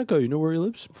 hey, who's that guy? You know where he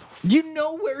lives? You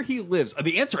know where he lives.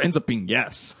 The answer ends up being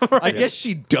yes. I guess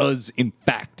she does, in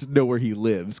fact, know where he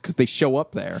lives because they show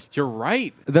up there. You're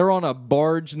right. They're on a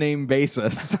barge name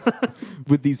basis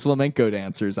with these flamenco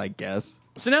dancers, I guess.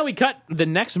 So now we cut the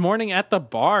next morning at the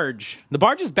barge. The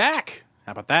barge is back.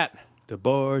 How about that? The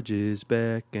barge is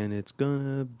back and it's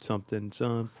gonna something.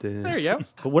 There you go.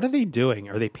 But what are they doing?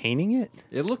 Are they painting it?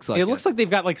 It looks like It looks like they've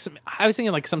got like some, I was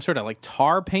thinking like some sort of like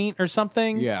tar paint or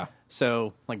something. Yeah.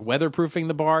 So like weatherproofing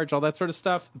the barge, all that sort of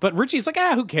stuff. But Richie's like,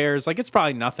 who cares? Like it's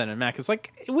probably nothing. And Mac is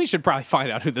like, we should probably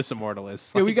find out who this immortal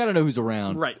is. Yeah, Like, we got to know who's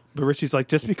around. right. But Richie's like,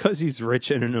 just because he's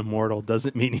rich and an immortal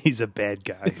doesn't mean he's a bad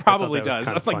guy. It probably does.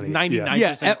 Like 99%.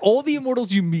 Yeah, and all the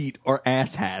immortals you meet are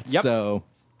asshats. Yep. So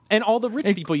And all the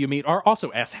rich people you meet are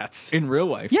also asshats. in real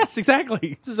life, Yes,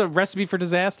 exactly. This is a recipe for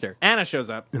disaster. Anna shows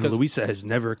up. And 'cause- Louisa has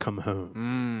never come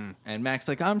home. And Mac's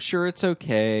like, I'm sure it's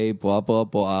okay, blah, blah,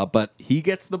 blah. But he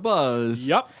gets the buzz.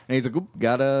 Yup. And he's like, oop,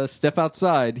 gotta step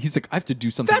outside. He's like, I have to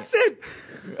do something. That's it.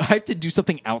 I have to do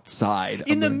something outside.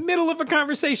 In the middle of a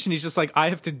conversation, he's just like, I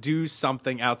have to do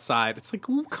something outside. It's like,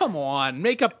 ooh, come on,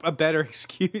 make up a better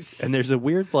excuse. And there's a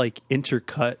weird, like,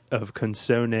 intercut of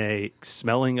Consone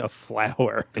smelling a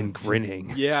flower and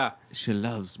grinning. yeah. She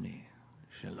loves me.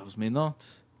 She loves me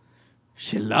not.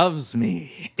 She loves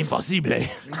me. Impossible.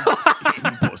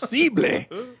 Impossible.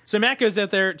 So Matt goes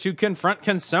out there to confront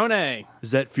Consone.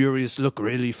 Does that furious look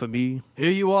really for me?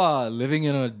 Here you are, living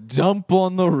in a dump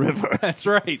on the river. That's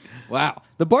right. Wow.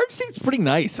 The bard seems pretty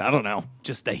nice. I don't know.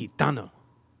 Just a gitano.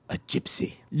 A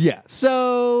gypsy. Yeah.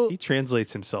 So He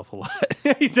translates himself a lot.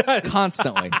 He does.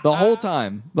 constantly, the whole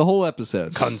time, the whole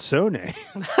episode. Consone.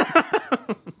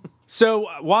 So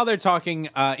while they're talking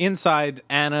inside,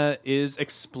 Anna is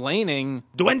explaining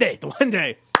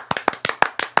Duende.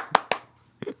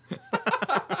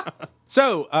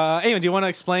 So, Eamon, do you want to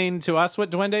explain to us what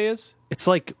Duende is? It's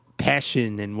like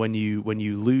passion, and when you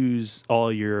lose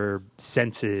all your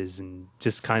senses and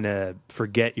just kind of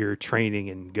forget your training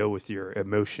and go with your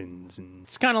emotions, and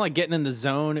It's kind of like getting in the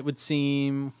zone, it would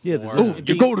seem. Yeah, the Or zone.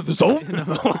 being- to the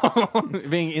zone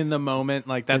being in the moment,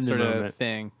 like that In the sort of moment.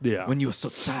 thing. yeah, when you are so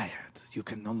tired, you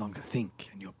can no longer think,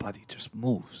 and your body just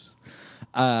moves.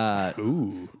 ooh,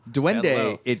 Hello.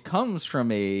 Duende, it comes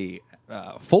from a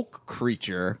folk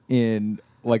creature in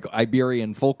like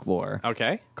Iberian folklore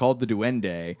Okay. called the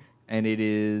Duende, and it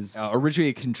is originally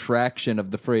a contraction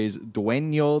of the phrase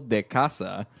dueño de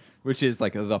casa, which is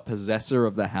like the possessor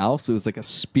of the house. It was like a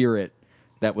spirit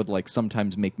that would like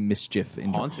sometimes make mischief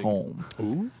in your Haunting.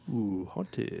 home. ooh,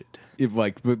 haunted. If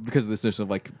like because of this notion of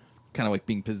like kind of like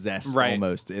being possessed Right.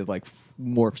 almost, it like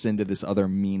morphs into this other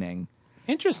meaning.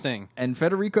 Interesting. And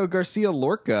Federico Garcia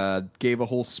Lorca gave a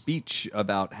whole speech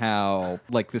about how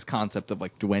like this concept of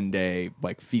like duende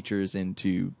like features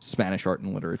into Spanish art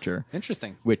and literature,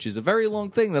 Interesting. which is a very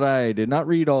long thing that I did not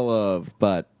read all of,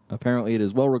 but apparently it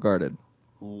is well regarded.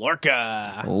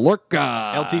 Lorca.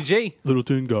 Lorca. LTG. Little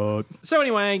Tin God. So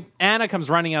anyway, Anna comes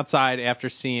running outside after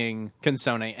seeing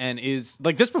Consone and is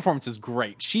like, this performance is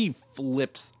great. She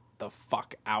flips the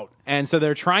fuck out. And so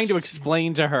they're trying to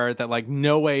explain to her that like,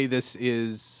 no way this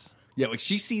is... Yeah, like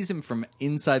she sees him from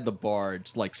inside the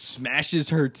barge, like smashes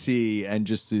her tea and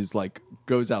just is like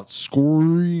goes out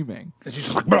screaming. And she's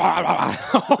just like, blah, blah,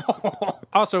 blah.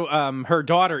 Also, her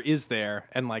daughter is there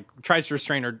and like tries to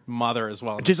restrain her mother as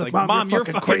well. And She's like, "Mom, you're you're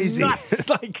fucking fucking crazy." nuts.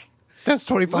 Like, That's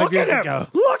 25 years ago.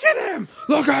 look at him.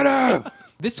 Look at him.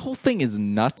 This whole thing is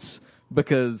nuts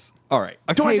because, all right,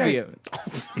 Octavio.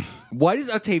 Why does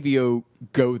Octavio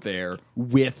go there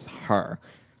with her?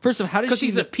 First of all, how does Because she?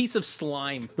 he's a piece of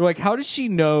slime. Like, how does she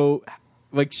know?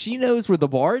 Like, she knows where the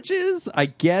barge is, I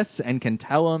guess, and can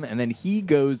tell him, and then he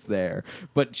goes there.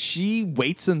 But she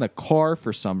waits in the car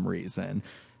for some reason,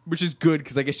 which is good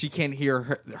because I guess she can't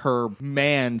hear her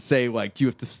man say, like, you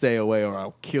have to stay away or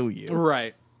I'll kill you.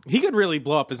 Right. He could really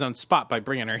blow up his own spot by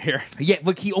bringing her here. Yeah,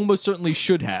 like, he almost certainly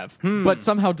should have, but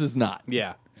somehow does not.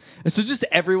 Yeah. And so just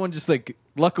everyone just like,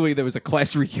 luckily there was a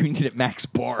class reunion at Max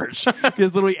Barge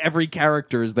because literally every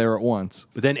character is there at once.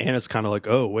 But then Anna's kind of like,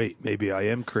 oh, wait, maybe I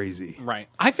am crazy. Right.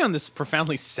 I found this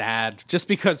profoundly sad just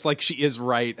because like she is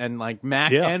right and like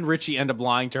Mac Yeah. and Richie end up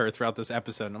lying to her throughout this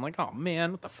episode. And I'm like, oh man,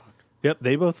 what the fuck? Yep,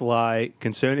 they both lie.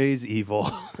 Consone is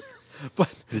evil.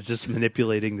 But It's just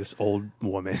manipulating this old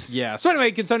woman. yeah. So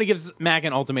anyway, Consone gives Mac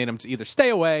an ultimatum to either stay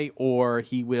away or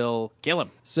he will kill him.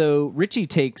 So Richie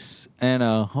takes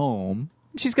Anna home.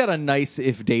 She's got a nice,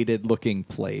 if dated looking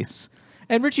place.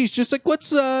 And Richie's just like,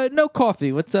 "What's no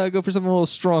coffee? Let's go for something a little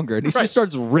stronger." And he Right. just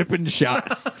starts ripping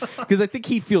shots because I think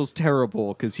he feels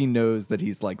terrible because he knows that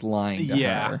he's like lying to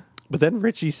Yeah. her. But then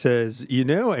Richie says, you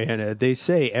know, Anna, they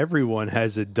say everyone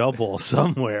has a double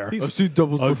somewhere. I've seen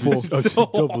doubles I've seen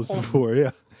doubles before,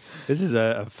 yeah. This is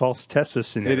a false Tessa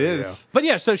scenario. But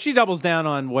yeah, so she doubles down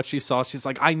on what she saw. She's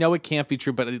like, I know it can't be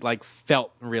true, but it like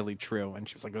felt really true. And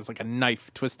she was like, it was like a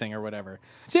knife twisting or whatever.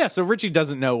 So yeah, so Richie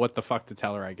doesn't know what the fuck to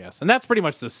tell her, I guess. And that's pretty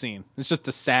much the scene. It's just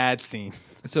a sad scene.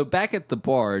 So back at the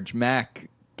barge, Mac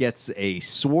gets a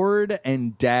sword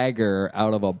and dagger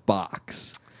out of a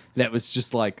box that was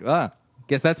just like,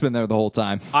 guess that's been there the whole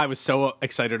time. I was so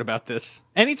excited about this.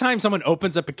 Anytime someone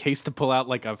opens up a case to pull out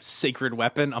like a sacred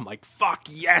weapon, I'm like, fuck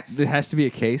yes. It has to be a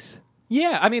case.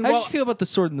 Yeah, I mean, How well, did you feel about the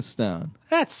sword and the stone?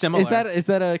 that's similar. Is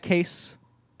that a case?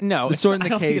 no, the it's sword not- in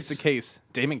the I don't think case? it's a case.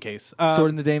 Damon case. Sword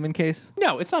in the Damon case?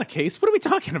 No, it's not a case. What are we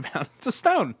talking about? It's a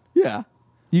stone. Yeah.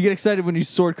 You get excited when your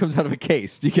sword comes out of a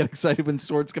case. Do you get excited when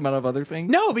swords come out of other things?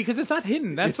 No, because it's not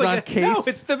hidden. That's It's like not a case? No,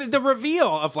 it's the reveal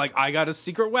of like I got a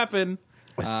secret weapon.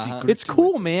 A secret It's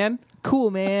cool, man.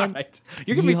 Cool, man. Right.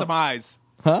 You're giving me Yeah. some eyes.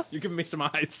 Huh? You're giving me some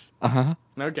eyes.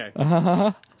 Okay.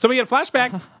 So we get a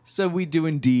flashback. So we do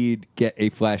indeed get a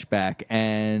flashback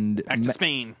and Back to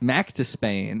Spain. Mac to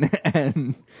Spain.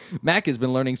 And Mac has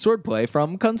been learning swordplay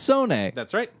from Consone.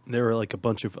 That's right. There were like a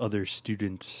bunch of other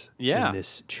students Yeah. in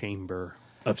this chamber.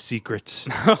 of secrets.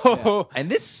 And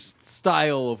this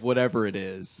style of whatever it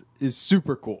is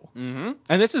super cool. And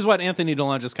this is what Anthony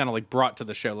Delon just kind of like brought to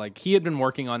the show. Like he had been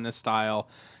working on this style.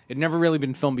 It never really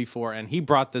been filmed before, and he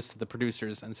brought this to the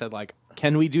producers and said, like,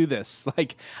 "Can we do this?"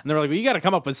 Like, and they were like, "Well, you got to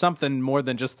come up with something more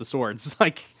than just the swords."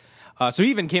 Like, so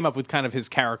he even came up with kind of his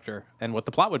character and what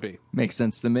the plot would be. Makes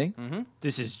sense to me.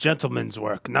 This is gentleman's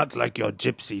work, not like your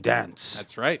gypsy dance.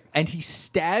 That's right. And he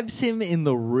stabs him in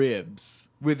the ribs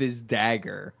with his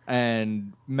dagger.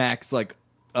 And Mac's like,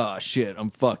 "Oh, shit,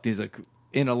 I'm fucked." He's like,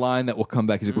 in a line that will come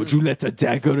back, he's like, "Would you let a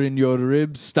dagger in your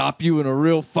ribs stop you in a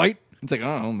real fight?" It's like, I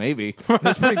don't know, maybe.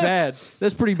 That's pretty bad.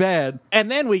 That's pretty bad. And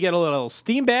then we get a little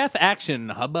steam bath action.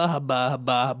 Hubba, hubba,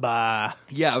 hubba, hubba.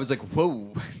 Yeah, I was like,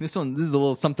 whoa, this is a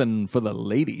little something for the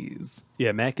ladies.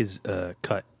 Yeah, Mac is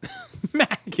cut,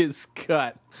 Mac is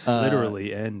cut.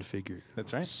 literally and figuratively.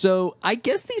 That's right. So I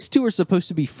guess these two are supposed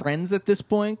to be friends at this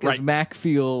point, because Right. Mac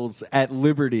feels at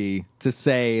liberty to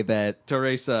say that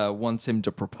Teresa wants him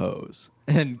to propose.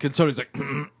 And Console's like,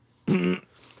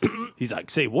 He's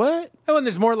like, say what? Oh, and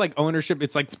there's more like ownership.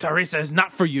 It's like, Teresa is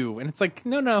not for you. And it's like,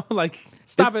 no, like,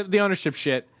 stop it, the ownership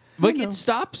shit. like it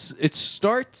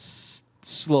starts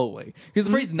slowly. Because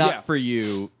the phrase not yeah. for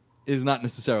you is not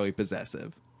necessarily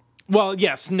possessive. Well,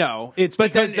 yes, no. It's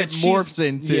But then because it that she's- morphs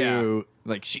into yeah,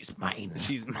 like, she's mine.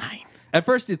 she's mine. At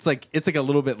first it's like a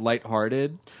little bit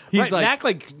lighthearted. He's Right, like, Mac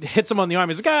like hits him on the arm.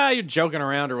 He's like, you're joking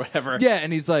around or whatever. yeah,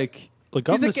 and he's like, Like,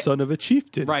 I'm he's the like, son of a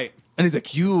chieftain. Right. and he's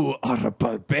like, you are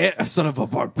a son of a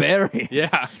barbarian.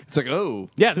 Yeah. It's like, oh.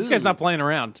 Yeah, this guy's ew. not playing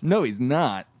around. No, he's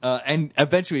not. And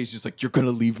eventually he's just like, you're going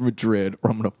to leave Madrid or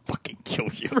I'm going to fucking kill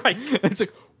you. Right. It's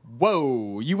like,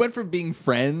 whoa. You went from being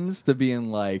friends to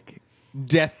being like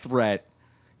death threat.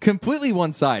 Completely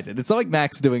one-sided. It's not like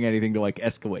Mac's doing anything to like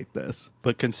escalate this.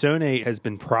 But Consone has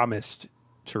been promised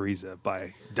Teresa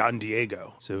by Don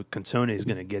Diego. So Consone is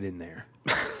going to get in there.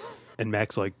 And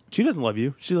Mac's like, she doesn't love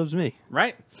you. She loves me.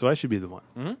 Right. So I should be the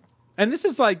one. And this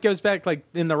is like, goes back like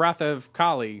in the Wrath of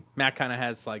Kali, Mac kind of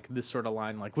has like this sort of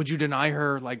line, like, would you deny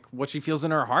her like what she feels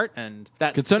in her heart? And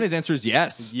that. Consone's answer is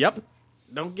yes. Yep.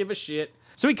 Don't give a shit.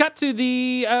 So we cut to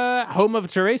the home of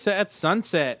Teresa at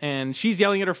sunset, and she's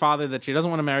yelling at her father that she doesn't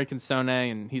want to marry Consone,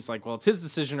 and he's like, well, it's his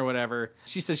decision or whatever.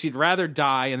 She says she'd rather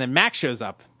die, and then Mac shows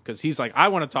up, because he's like, I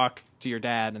want to talk to your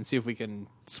dad and see if we can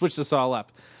switch this all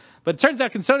up. But it turns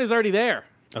out Consone's already there.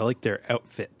 I like their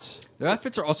outfits. Their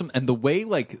outfits are awesome. And the way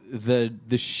like the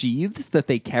sheaths that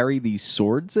they carry these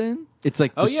swords in, it's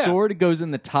like the yeah. sword goes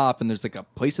in the top and there's like a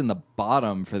place in the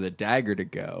bottom for the dagger to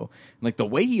go. And like the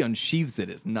way he unsheaths it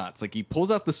is nuts. Like he pulls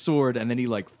out the sword and then he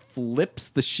like flips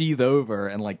the sheath over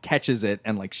and like catches it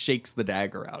and like shakes the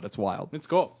dagger out. It's wild. It's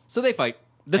cool. So they fight.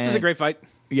 This is a And- great fight.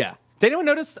 Yeah. Did anyone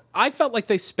notice? I felt like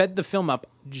they sped the film up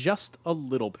just a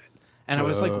little bit. And I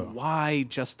was like, why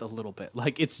just a little bit?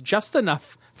 Like, it's just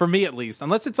enough, for me at least,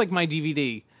 unless it's like my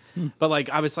DVD. But like,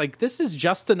 I was like, this is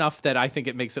just enough that I think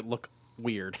it makes it look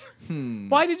weird.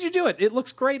 Why did you do it? It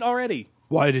looks great already.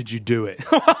 Why did you do it?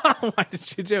 Why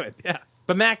did you do it? Yeah.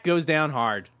 But Mac goes down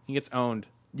hard. He gets owned.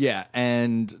 Yeah.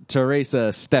 And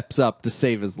Teresa steps up to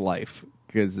save his life.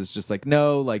 Because it's just like,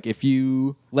 no, like if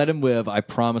you let him live, I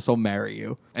promise I'll marry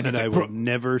you. And he's I like, will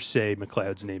never say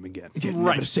McLeod's name again.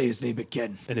 never say his name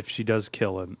again. And if she does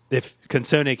kill him, if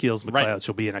Consone kills McLeod, Right.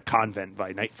 she'll be in a convent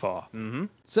by nightfall.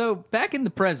 So back in the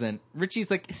present, Richie's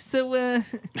like, so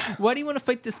why do you want to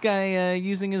fight this guy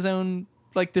using his own,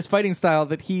 like this fighting style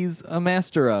that he's a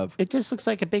master of? It just looks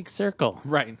like a big circle.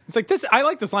 Right. It's like this. I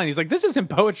like this line. He's like, this isn't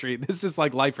poetry. This is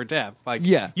like life or death. Like,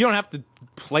 Yeah. you don't have to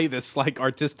play this like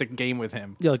artistic game with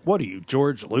him. You're like, what are you,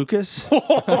 George Lucas?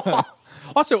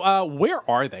 Also, where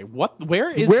are they? Where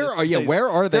is Where this are- yeah, place? where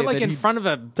are they They're like that in he- front of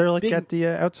a. They're like big- at the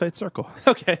outside circle.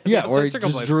 Okay. Yeah, it's or a he circle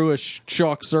just place. drew a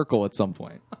chalk circle at some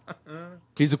point.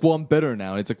 He's like, well, I'm better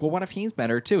now. And it's like, well, what if he's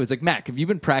better too? It's like, Mac, have you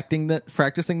been practicing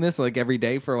this like every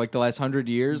day for like the last 100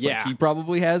 years? Yeah. Like he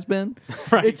probably has been.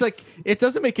 Right. It's like, it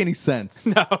doesn't make any sense.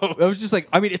 No. I was just like,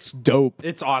 I mean, it's dope.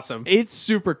 It's awesome. It's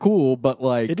super cool, but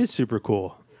like, It is super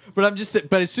cool. but I'm just,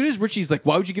 but as soon as Richie's like,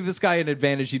 why would you give this guy an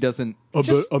advantage? He doesn't.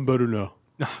 I'm better now.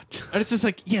 And it's just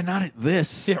like, yeah, not at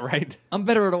this. Yeah, right. I'm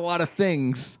better at a lot of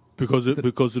things. Because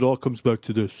it all comes back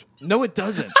to this. No, it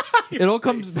doesn't. It all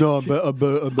comes. No, I'm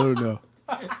better now.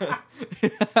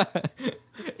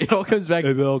 It all comes back.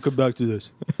 It all come back to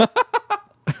this.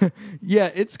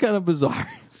 Yeah, it's kind of bizarre.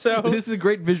 So- this is a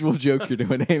great visual joke you're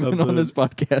doing, Eamon, on this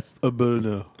podcast. I'm better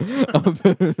now.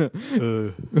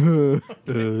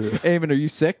 Eamon, are you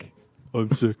sick? I'm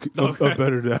sick. I'm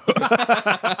better now.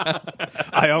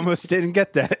 I almost didn't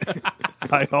get that.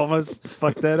 I almost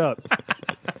fucked that up.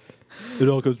 It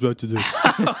all comes back to this.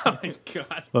 Oh my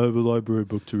god. I have a library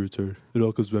book to return. It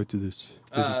all comes back to this.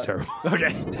 This is terrible.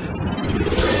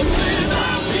 Okay.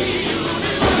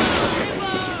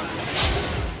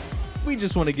 We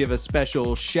just want to give a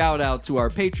special shout out to our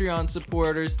Patreon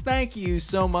supporters. Thank you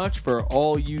so much for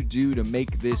all you do to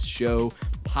make this show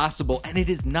possible. And it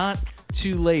is not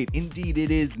too late. Indeed,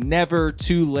 it is never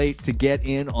too late to get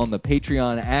in on the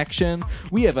Patreon action.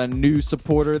 We have a new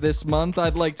supporter this month.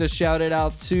 I'd like to shout it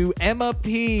out to Emma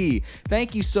P.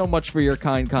 Thank you so much for your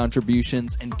kind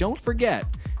contributions. And don't forget,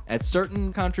 at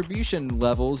certain contribution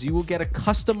levels, you will get a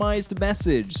customized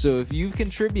message. So if you've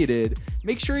contributed,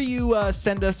 make sure you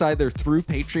send us either through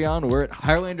Patreon or at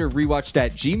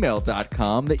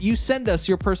HighlanderRewatched@gmail.com that you send us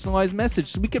your personalized message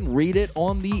so we can read it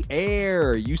on the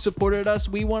air. You supported us.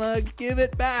 We want to give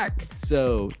it back.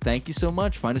 So thank you so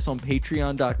much. Find us on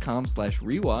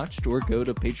patreon.com/rewatched or go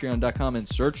to patreon.com and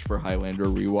search for Highlander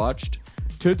Rewatched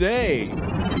today.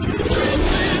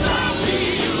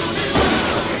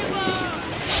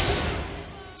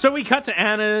 So we cut to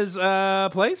Anna's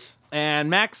place,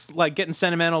 and Max like getting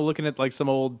sentimental, looking at like some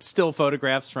old still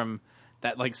photographs from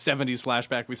that like 70s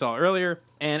flashback we saw earlier.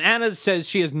 And Anna says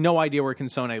she has no idea where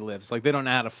Consone lives. Like they don't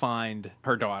know how to find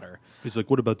her daughter. He's like,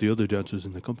 what about the other dancers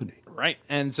in the company? Right.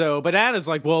 And so, but Anna's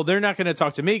like, well, they're not going to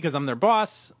talk to me because I'm their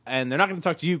boss, and they're not going to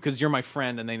talk to you because you're my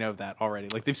friend, and they know that already.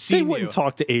 Like they've They seen you. wouldn't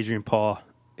talk to Adrian Paul.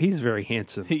 He's very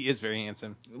handsome. He is very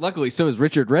handsome. Luckily, so is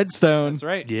Richard Redstone. That's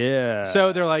right. Yeah.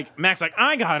 So they're like, Max, like,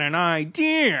 I got an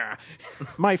idea.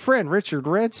 my friend Richard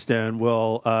Redstone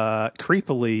will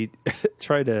creepily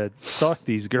try to stalk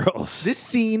these girls. This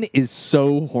scene is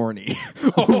so horny.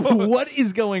 What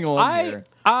is going on here?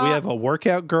 We have a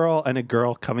workout girl and a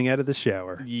girl coming out of the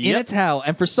shower. In a towel,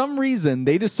 and for some reason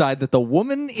they decide that the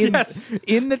woman in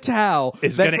the towel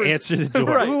Is that gonna answer the door.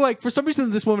 Right. Like for some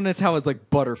reason, this woman in the towel is like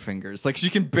Butterfingers, like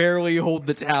she can barely hold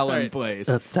the towel in Right. place.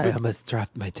 Oops, I almost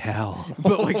dropped my towel.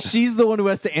 But like she's the one who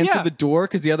has to answer Yeah. the door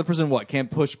because the other person can't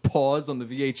push pause on the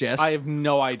VHS. I have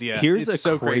no idea. Here's It's a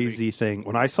so crazy thing.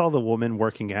 When I saw the woman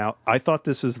working out, I thought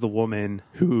this was the woman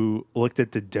who looked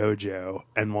at the dojo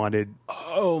and wanted,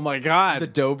 Oh my god.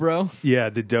 the dobro,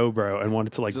 the dobro, and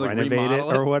wanted to like Just, like, renovate it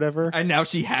remodel it? or whatever. and now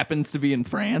she happens to be in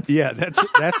France. Yeah,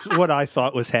 that's what I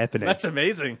thought was happening. That's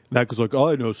amazing. Mac was like,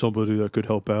 I know somebody that could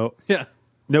help out. Yeah.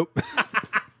 Nope.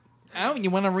 Oh, you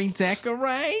want to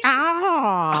redecorate?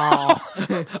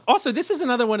 Also, this is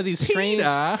another one of these strange,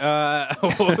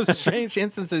 strange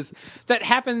instances that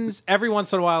happens every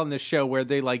once in a while in this show where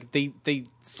they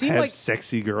seem Have like.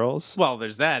 sexy girls. Well,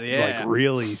 there's that, yeah. Like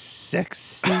really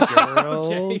sexy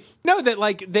girls. Okay. No, that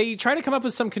like they try to come up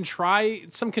with some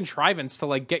contrivance to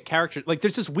like get characters. Like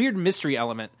there's this weird mystery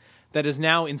element that is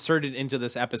now inserted into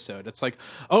this episode. It's like,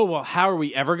 oh well, how are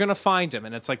we ever gonna find him?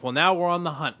 And it's like, well, now we're on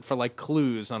the hunt for like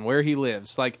clues on where he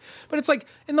lives. Like, but it's like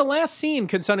in the last scene,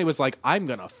 Consone was like, I'm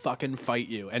gonna fucking fight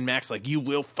you, and Max like, you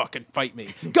will fucking fight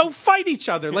me. Go fight each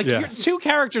other. Like your two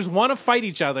characters want to fight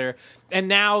each other, and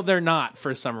now they're not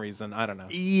for some reason. I don't know.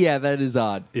 Yeah, that is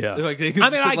odd. Yeah. Like they could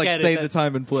I mean, just, I like get it, say that- the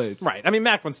time and place. Right. I mean,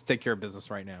 Mac wants to take care of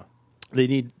business right now. They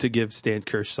need to give Stan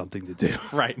Kirsch something to do.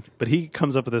 Right. But he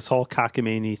comes up with this whole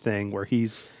cockamamie thing where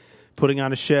he's putting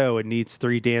on a show and needs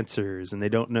 3 dancers and they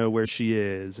don't know where she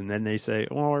is. And then they say,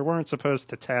 well, we weren't supposed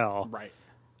to tell. Right.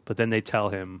 But then they tell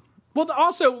him. Well,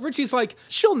 also, Richie's like,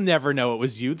 she'll never know it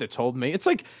was you that told me. It's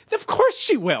like, of course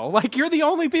she will. Like, you're the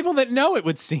only people that know, it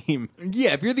would seem.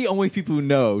 Yeah, if you're the only people who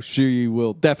know, she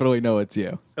will definitely know it's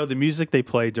you. Oh, the music they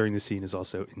play during the scene is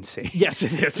also insane. Yes,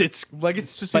 it is. It's Like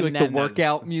it's supposed to be like the Bananas.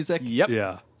 workout music. Yep.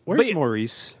 Yeah. Where's But-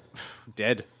 Maurice?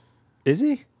 Dead Is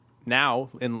he? now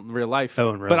in real life.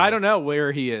 Oh, in real but I life. don't know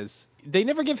where he is. They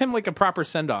never give him like a proper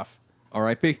send off.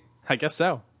 R.I.P. I guess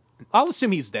so. I'll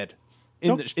assume he's dead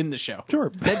in the show.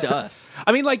 Sure. Dead to us.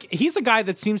 I mean, like, he's a guy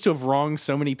that seems to have wronged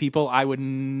so many people. I would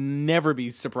never be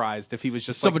surprised if he was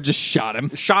just Someone just shot him.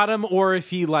 shot him, or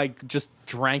if he like just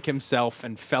drank himself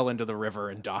and fell into the river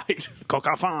and died.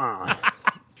 Coca-Fan.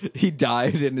 He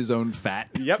died in his own fat.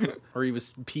 Yep. Or he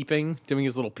was peeping, doing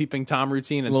his little peeping Tom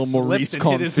routine and Little slipped Maurice and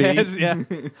hit his confit. head.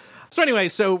 Yeah. So anyway,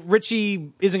 so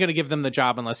Richie isn't going to give them the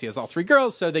job unless he has all 3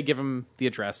 girls, so they give him the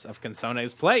address of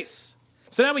Consone's place.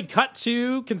 So now we cut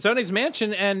to Consone's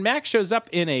mansion, and Max shows up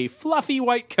in a fluffy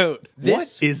white coat.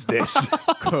 This What is this?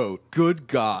 coat. Good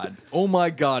God. Oh my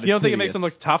God. You don't think it makes him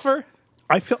look tougher?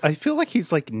 I feel like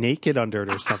he's like naked under it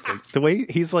or something. The way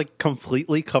he's like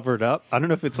completely covered up. I don't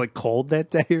know if it's like cold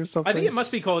that day or something. I think it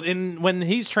must be cold. When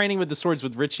he's training with the swords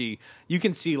with Richie, you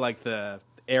can see like the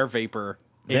air vapor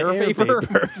air air vapor,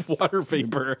 vapor. water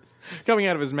vapor coming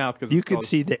out of his mouth because You could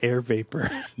see the air vapor.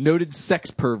 Noted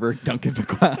sex pervert Duncan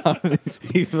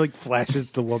McLeod. He like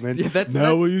flashes the woman. Yeah, that's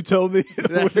Now will you tell me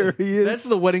where he is? That's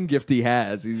the wedding gift he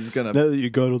has. He's gonna. Now that you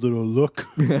got a little look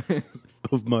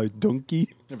of my donkey.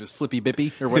 of his flippy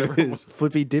bippy or whatever. it was.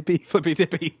 Flippy dippy. Flippy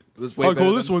dippy. That's way I better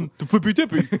call this than- one the flippy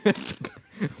dippy.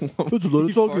 That's a lot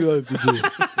of talking I have to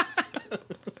do.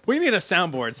 We need a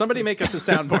soundboard. Somebody make us a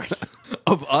soundboard.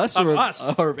 of us Of or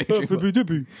us. Or of Adrian? Flippy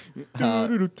dippy.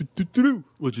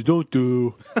 What you don't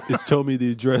do is tell me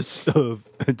the address of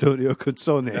Antonio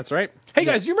Consone. That's right. Hey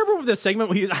guys, do you remember this segment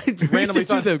we I randomly used to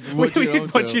thought do the what you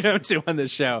don't what do. you don't do on this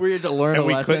show? We had to learn And a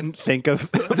we lesson. couldn't think of.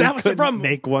 That was the problem.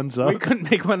 Make ones up, We couldn't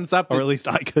make ones up. or at least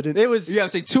I couldn't. It was Yeah,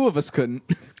 say two of us couldn't.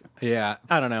 yeah.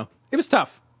 I don't know. It was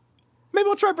tough. Maybe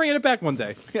we'll try bringing it back one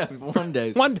day. Yeah, one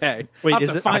day. One day. Wait, I'll have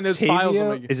is to it find those Octavio? files?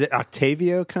 On my... Is it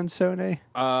Octavio Consone?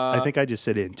 I think I just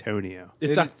said Antonio.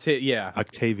 It's yeah.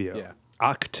 Octavio. Yeah.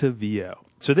 Octavio.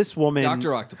 So this woman,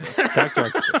 Doctor Octopus. Dr.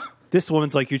 Octopus. This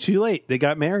woman's like, you're too late. They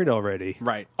got married already.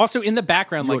 Right. Also, in the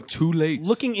background, You're like too late.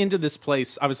 looking into this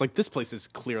place, I was like, this place is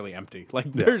clearly empty.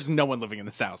 Like, there's no one living in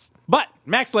this house. But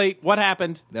Max late. What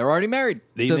happened? They're already married.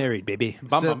 They So- married, baby.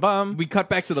 Bum so bum bum. We cut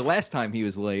back to the last time he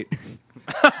was late.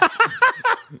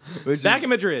 Which Back is in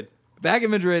Madrid. back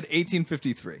in Madrid,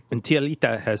 1853. And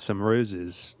Tialita has some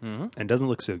roses and doesn't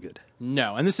look so good.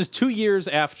 No, and this is 2 years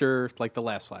after like the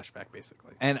last flashback,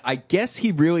 basically. And I guess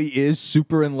he really is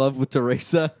super in love with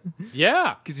Teresa.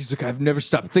 Yeah, Because he's like, I've never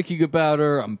stopped thinking about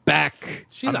her. I'm back.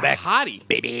 she's a hottie,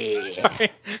 baby.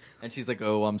 Sorry. And she's like,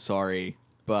 oh, I'm sorry,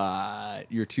 but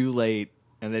you're too late.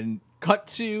 And then cut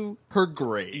to her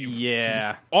grave.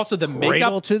 Yeah. Also, the Cradle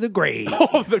makeup. to the grave.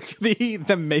 Oh,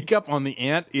 the makeup on the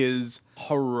ant is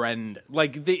horrendous.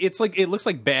 Like it looks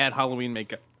like bad Halloween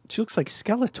makeup. She looks like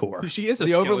Skeletor. She is a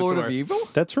The Overlord Skeletor. of Evil?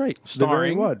 That's right. The very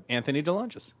starring one. Anthony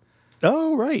DeLongis,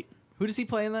 Oh, right. Who does he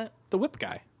play in that? the whip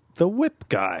guy. The whip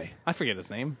guy. I forget his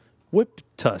name. Whip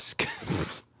Tusk.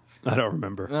 I don't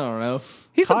remember. I don't know.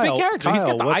 He's a big character. He's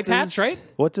got the what eye patch, right?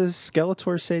 What does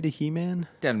Skeletor say to He-Man?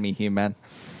 Tell me, He-Man.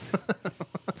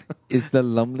 Is the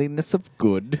loneliness of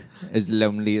good as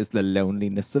lonely as the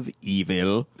loneliness of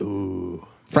evil? Ooh.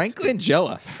 Frank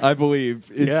Langella, I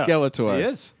believe, is Yeah. Skeletor. He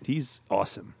is. He's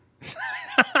awesome.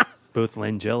 Both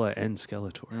Langella and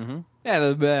Skeletor.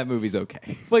 Yeah, that movie's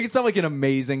okay. Like, it's not like an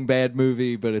amazing bad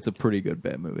movie, but it's a pretty good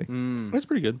bad movie. That's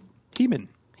pretty good. He-Man.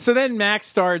 So then Max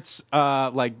starts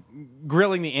like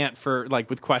grilling the ant for like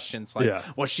with questions like, Yeah.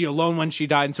 was she alone when she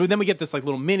died? And so then we get this like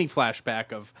little mini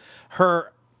flashback of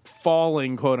her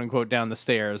falling, quote unquote, down the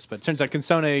stairs. But it turns out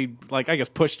Consone, like I guess,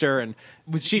 pushed her and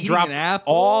she eating dropped an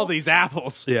apple? all these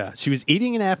apples. Yeah. She was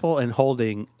eating an apple and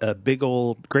holding a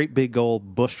great big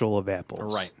old bushel of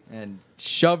apples. Right. And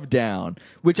shoved down,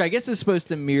 which I guess is supposed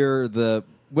to mirror the.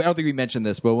 I don't think we mentioned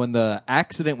this, but when the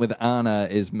accident with Anna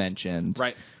is mentioned,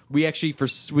 Right. We actually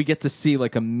we get to see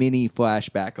like a mini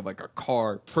flashback of like a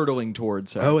car hurtling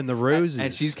towards her. Oh, and the roses.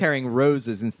 and she's carrying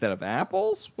roses instead of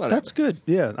apples. Whatever. That's good.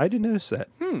 Yeah, I didn't notice that.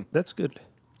 That's good.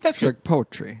 That's It's good. like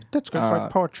poetry. That's good.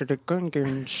 Like poetry. The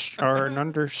Gungans are an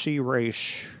undersea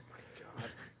race.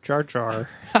 Jar Jar.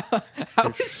 How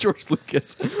is George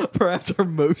Lucas perhaps our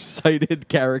most cited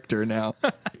character now?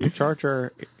 Jar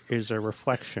Jar is a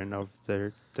reflection of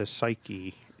the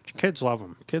psyche. Kids love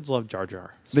him. Kids love Jar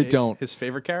Jar. They don't. His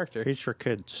favorite character. He's for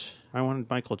kids. I wanted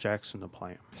Michael Jackson to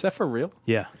play him. Is that for real?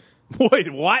 Yeah.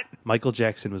 Wait, what? Michael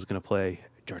Jackson was going to play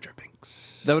Jar Jar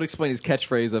Binks. That would explain his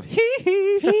catchphrase of hee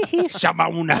hee.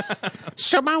 Shamona.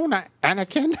 Shamona,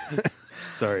 Anakin.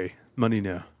 Sorry. Money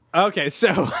now. Okay,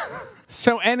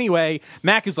 so anyway,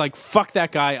 Mac is like, fuck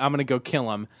that guy, I'm gonna go kill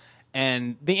him.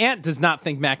 And the ant does not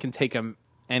think Mac can take him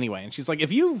anyway. And she's like,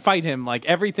 if you fight him, like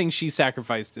everything she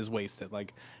sacrificed is wasted.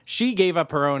 Like she gave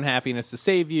up her own happiness to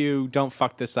save you. Don't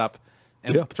fuck this up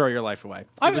and Yeah. throw your life away.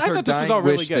 I It was her thought this was dying all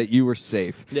really wish good. that you were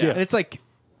safe. Yeah. And it's like,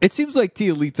 it seems like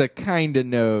Tialita kind of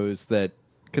knows that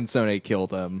Consone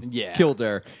killed him. Yeah. Killed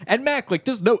her. And Mac, like,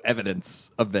 there's no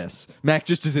evidence of this. Mac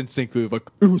just is instinctively like,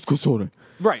 it was Consone.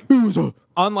 Right. It was a...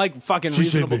 Unlike fucking She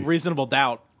saved me. reasonable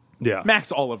doubt. Yeah.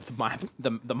 Mac's all over the mop.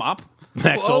 The mop.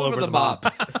 Max all over the mop.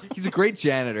 He's a great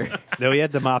janitor. No, he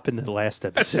had the mop in the last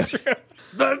episode.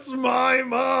 That's my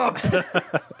mop.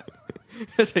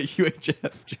 That's a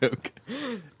UHF joke.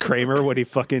 Kramer, when he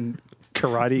fucking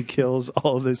karate kills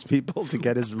all of those people to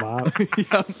get his mop.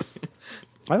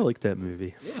 I like that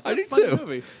movie. I do Funny too.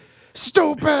 movie.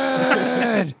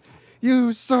 Stupid!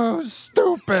 You so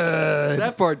stupid!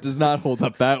 That part does not hold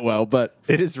up that well, but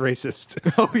It is racist.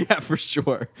 oh yeah, for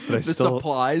sure. But I The still-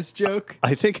 supplies joke.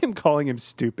 I think him calling him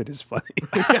stupid is funny.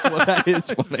 Yeah, well, that is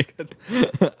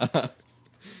funny.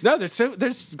 No,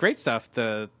 there's great stuff.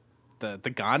 The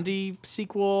Gandhi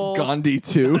sequel. Gandhi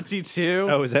 2. Gandhi 2.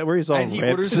 Oh, is that where he's all And he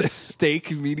ripped? orders a steak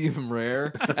medium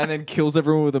rare and then kills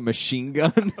everyone with a machine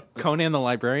gun. Conan the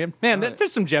Librarian. Man,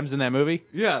 there's some gems in that movie.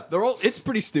 Yeah, it's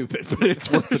pretty stupid, but it's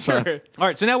worth the time. Sure. All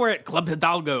right, so now we're at Club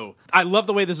Hidalgo. I love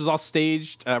the way this is all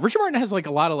staged. Richard Martin has like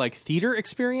a lot of like theater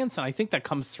experience, and I think that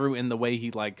comes through in the way he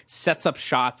like sets up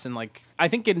shots and like I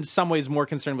think in some ways more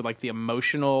concerned with like the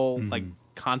emotional like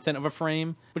content of a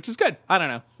frame, which is good. I don't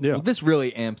know. Yeah. Well, this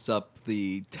really amps up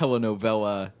the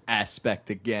telenovela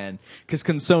aspect again, because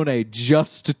Consone,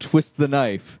 just to twist the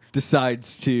knife,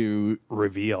 decides to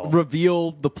Reveal.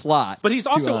 the plot. But he's to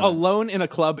also Anna. alone in a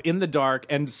club in the dark,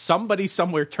 and somebody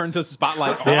somewhere turns a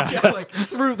spotlight on. Yeah, like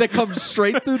that comes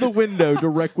straight through the window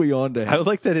directly onto I him. would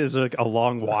like that is like a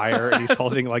long wire and he's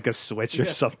holding like a switch or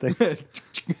something.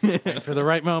 For the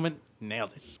right moment,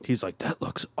 nailed it. He's like, that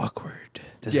looks awkward.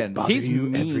 Does Yeah, it bother he's you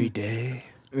mean. every day?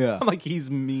 Yeah. I'm like,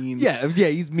 he's mean. Yeah,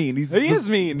 he's mean. He is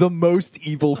mean. The most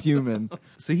evil human.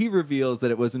 So he reveals that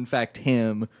it was in fact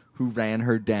him who ran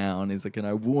her down. He's like, and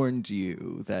I warned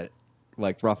you that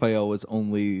like Raphael was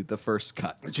only the first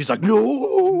cut. And she's like,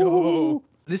 no.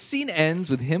 This scene ends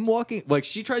with him walking, like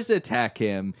she tries to attack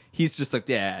him. He's just like,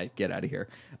 yeah, get out of here.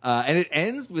 And it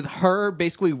ends with her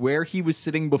basically where he was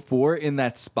sitting before in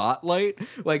that spotlight,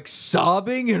 like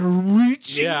sobbing and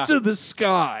reaching Yeah. to the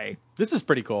sky. This is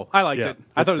pretty cool. I liked Yeah, it.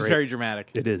 I thought it was that's very great.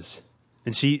 dramatic. It is.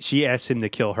 And she asked him to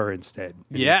kill her instead.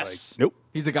 And he's Yes. like, nope.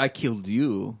 He's like, I killed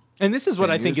you. And this is what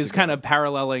 10 I think years is ago. kind of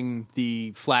paralleling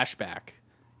the flashback,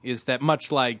 is that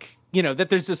much like, you know, that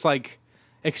there's this like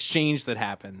exchange that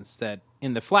happens that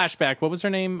in the flashback, what was her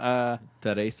name?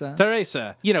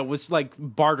 Teresa, you know, was like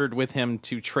bartered with him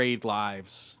to trade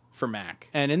lives for Mac.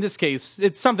 And in this case,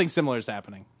 it's something similar is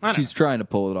happening. I don't She's trying to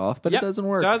pull it off, but know. Yep, it doesn't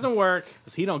work. Doesn't work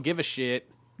because he don't give a shit.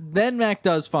 Then Mac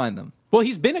does find them. Well,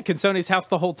 he's been at Consone's house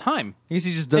the whole time. He just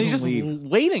And doesn't he's just leave.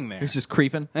 waiting there. He's just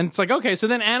creeping. And it's like, okay, so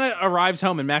then Anna arrives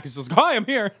home and Mac is just like, hi, I'm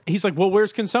here. He's like, well,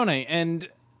 where's Consone? And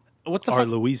what the Or fuck?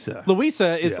 Louisa.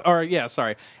 Louisa is, Yeah. or yeah,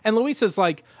 sorry. And Louisa's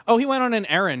like, oh, he went on an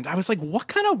errand. I was like, what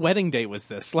kind of wedding day was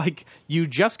this? Like, you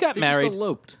just got married. Just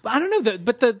eloped. I don't know,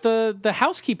 but the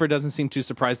housekeeper doesn't seem too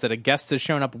surprised that a guest has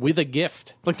shown up with a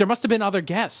gift. Like, there must have been other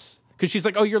guests. Because she's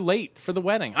like, oh, you're late for the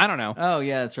wedding. I don't know. Oh,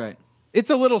 yeah, that's right. It's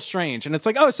a little strange. And it's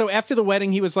like, oh, so after the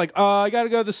wedding, he was like, oh, I got to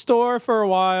go to the store for a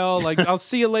while. Like, I'll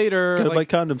see you later. Gotta buy Like,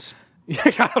 condoms.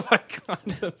 yeah, gotta buy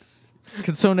condoms.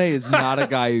 Consone is not a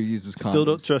guy who uses condoms. Still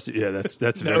don't trust it. Yeah, that's No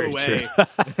very way. true.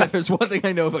 There's one thing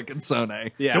I know about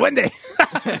Consone. Yeah. Duende.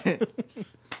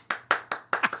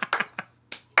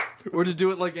 Or to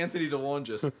do it like Anthony DeLong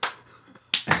just.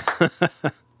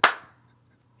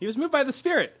 He was moved by the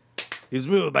spirit. He's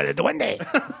moved by the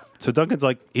duende. So Duncan's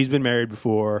like, he's been married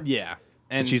before. Yeah.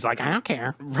 And she's like, I don't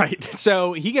care. Right.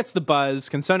 So he gets the buzz.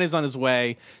 Consone's on his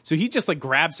way. So he just like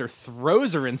grabs her,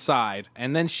 throws her inside,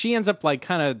 and then she ends up like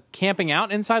kind of camping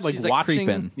out inside, like She's, like, watching.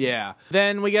 creeping. Yeah.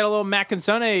 Then we get a little Mac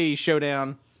Consone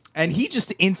showdown. And he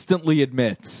just instantly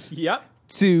admits Yep.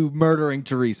 to murdering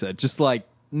Teresa. Just like,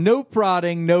 no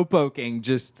prodding, no poking,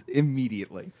 just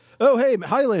immediately. Oh, hey,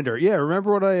 Highlander. Yeah,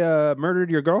 remember when I murdered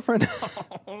your girlfriend?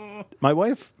 My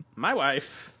wife? My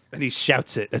wife. And he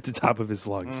shouts it at the top of his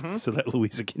lungs so that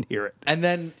Louisa can hear it. And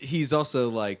then he's also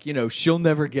like, you know, she'll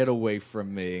never get away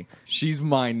from me. She's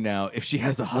mine now. If she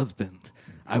has a husband,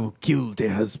 I will kill the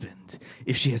husband.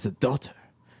 If she has a daughter,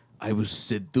 I will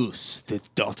seduce the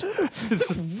daughter.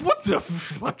 What the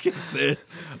fuck is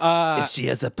this? If she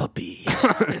has a puppy,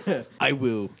 I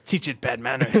will. Teach it bad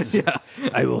manners.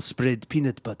 I will spread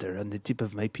peanut butter on the tip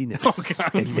of my penis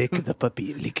and make the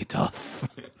puppy lick it off.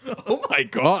 Oh my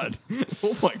god.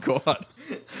 Oh my god.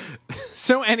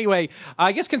 So anyway,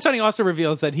 I guess Consone also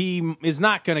reveals that he is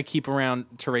not going to keep around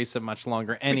Teresa much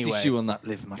longer anyway. She will not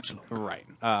live much longer. Right.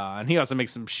 And he also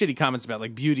makes some shitty comments about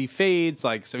like beauty fades.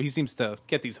 Like, so he seems to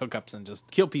get these hookups and just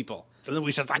kill people. And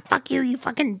Louisa's like, fuck you, you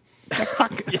fucking dick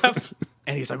fuck. Yep.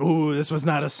 And he's like, ooh, this was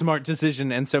not a smart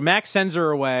decision. And so Mac sends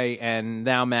her away, and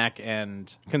now Mac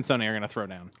and Consone are going to throw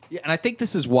down. Yeah, and I think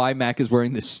this is why Mac is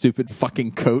wearing this stupid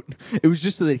fucking coat. It was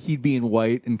just so that he'd be in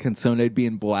white and Consone'd be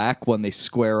in black when they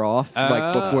square off,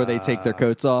 like before they take their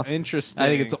coats off. Interesting. I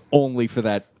think it's only for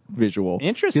that visual.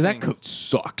 Interesting. 'Cause that coat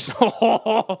sucks.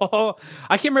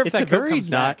 I can't remember if It's that a coat very comes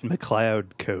not back.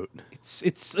 McLeod coat.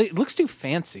 It looks too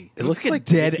fancy. It looks like a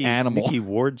dead Mickey, animal. Mickey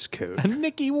Ward's coat. A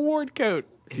Nicky Ward coat.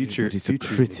 Everybody's a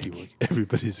critic. Mickey Ward.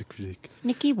 Everybody's a critic.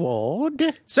 Nicky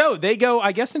Ward. So they go,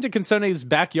 I guess, into Consone's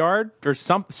backyard or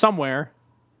somewhere.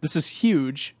 This is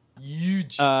huge.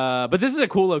 Huge. But this is a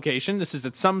cool location. This is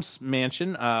at some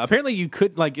mansion. Apparently, you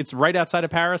could it's right outside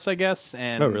of Paris, I guess.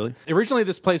 And Oh, really? Originally,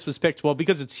 this place was picked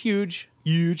because it's huge,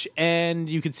 and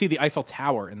you could see the Eiffel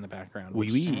Tower in the background.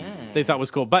 Which they thought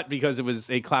was cool, but because it was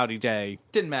a cloudy day,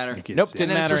 Didn't matter. nope, And didn't then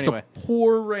matter it's just anyway. a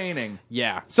pour raining.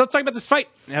 Yeah. So let's talk about this fight.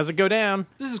 How's it go down?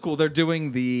 This is cool. They're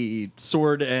doing the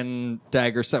sword and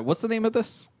dagger set. What's the name of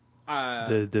this?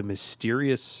 The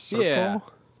mysterious circle. Yeah.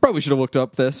 Probably should have looked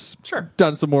up this. Sure.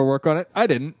 Done some more work on it. I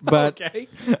didn't. But Okay.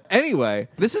 anyway,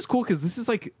 this is cool because this is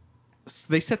like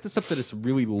they set this up that it's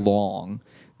really long.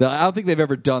 I don't think they've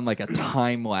ever done like a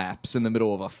time lapse in the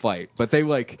middle of a fight, but they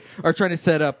are trying to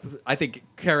set up. I think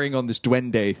carrying on this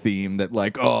duende theme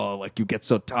that you get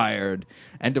so tired,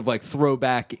 and to throw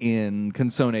back in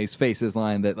Consone's face's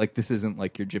line that this isn't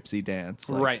like your gypsy dance,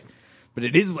 Right. But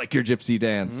it is like your gypsy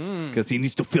dance because he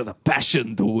needs to feel the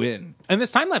passion to win. And this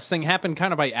time lapse thing happened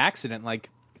kind of by accident.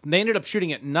 They ended up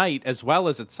shooting at night as well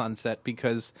as at sunset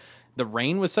because the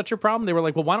rain was such a problem. They were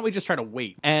like, well, why don't we just try to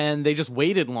wait? And they just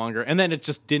waited longer, and then it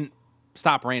just didn't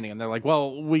stop raining. And they're like,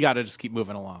 well, we got to just keep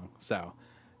moving along. So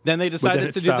then they But then decided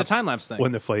it to do the stops time lapse thing.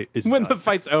 when the fight is When done. the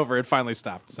fight's over, it finally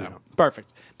stopped. So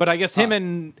perfect. But I guess him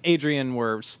and Adrian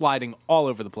were sliding all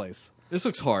over the place. This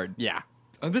looks hard. Yeah.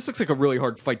 This looks like a really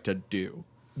hard fight to do.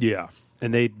 Yeah,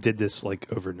 and they did this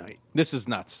overnight. This is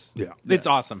nuts. Yeah. It's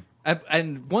awesome.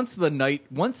 And once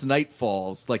night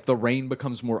falls, the rain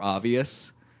becomes more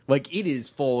obvious. It is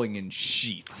falling in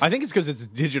sheets. I think it's because it's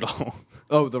digital.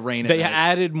 Oh, the rain. at They night.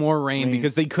 added more rain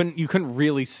because you couldn't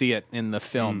really see it in the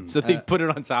film, so they put it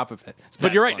on top of it.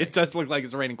 But you're right; funny. it does look like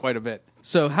it's raining quite a bit.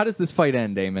 So how does this fight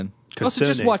end, Damon? Also,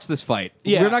 just Consone. watch this fight.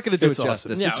 Yeah. We're not going to do it It's awesome.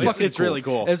 justice. Yeah, it's it's- fucking it's really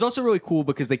cool. It's also really cool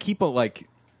because they keep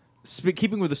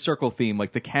keeping with the circle theme.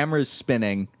 The camera is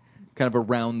spinning kind of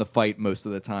around the fight most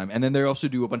of the time, and then they also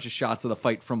do a bunch of shots of the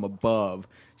fight from above,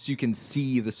 so you can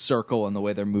see the circle and the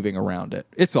way they're moving around it.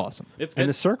 It's awesome. It's And good.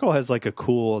 the circle has a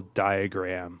cool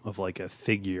diagram of a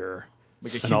figure,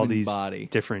 Like a and all human these body.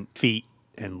 different feet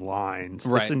and lines.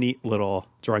 Right. It's a neat little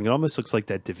drawing. It almost looks like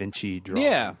that Da Vinci drawing.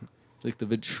 Yeah. Like the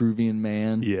Vitruvian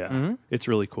Man. Yeah, it's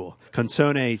really cool.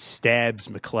 Consone stabs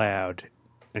McLeod,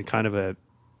 and kind of a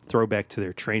throwback to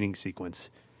their training sequence.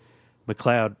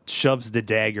 McLeod shoves the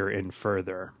dagger in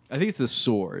further, I think it's the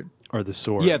sword. or the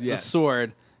sword. Yeah, it's Yeah. the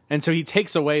sword. And so he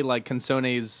takes away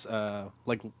Consone's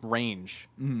range.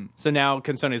 So now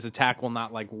Consone's attack will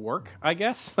not work, I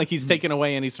guess. He's taken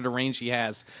away any sort of range he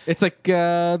has. It's like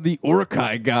the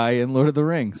Uruk-hai guy in Lord of the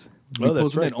Rings. He Oh, pulls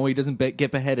that's him in. right. Oh, he doesn't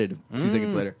get beheaded 2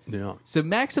 seconds later. Yeah. So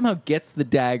Max somehow gets the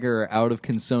dagger out of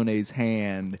Consone's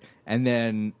hand, and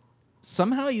then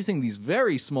somehow using these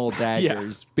very small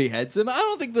daggers beheads him. I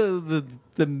don't think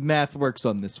the math works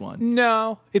on this one.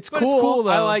 No, it's But it's cool. cool,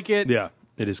 I though. like it. Yeah,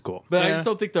 it is cool. But I Yeah. just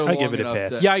don't think they're I long give it a enough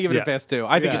pass. to... Yeah, I give it Yeah. a pass too.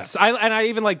 I think Yeah. I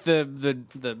even like the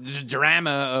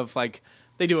drama of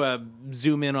they do a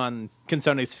zoom in on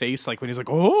Consone's face, when he's like,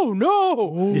 "Oh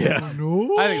no!" Yeah.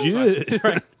 I think it's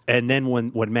fun. Right. And then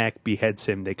when Mac beheads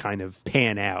him, they kind of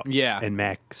pan out. Yeah. And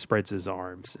Mac spreads his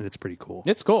arms, and it's pretty cool.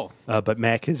 It's cool. But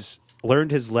Mac has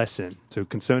learned his lesson. So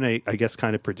Consone, I guess,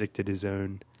 kind of predicted his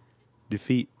own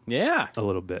defeat Yeah, a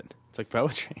little bit. it's like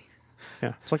poetry.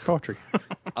 Yeah, it's like poetry.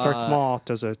 Darth Maul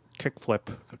does a kickflip.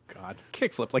 Oh God,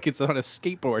 kickflip like it's on a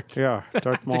skateboard. Yeah,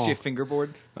 Darth Maul. Did you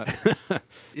fingerboard?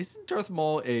 Isn't Darth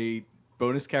Maul a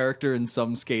bonus character in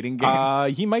some skating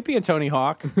game? He might be a Tony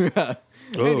Hawk. Oh.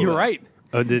 You're right.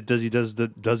 Does he does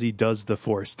the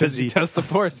force? Does He does the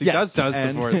force. He Yes, does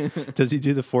and- the force. Does he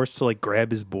do the force to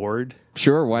grab his board,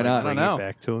 Sure, why not? don't bring know. it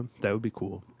back to him? That would be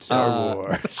cool. Star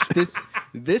Wars.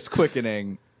 This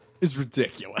quickening is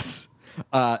ridiculous.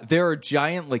 There are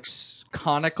giant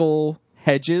conical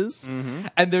hedges,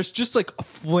 and there's just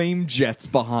flame jets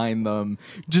behind them,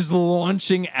 just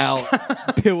launching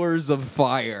out pillars of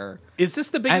fire. Is this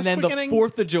the And biggest then quickening? the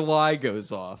 4th of July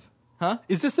goes off.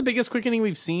 Is this the biggest quickening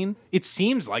we've seen? It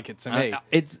seems like it to me.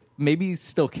 It's maybe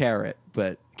still Carrot,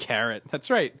 but Carrot. That's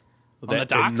right. On the That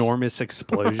docks. enormous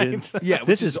explosion. Right. yeah,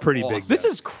 This which is pretty big. awesome. This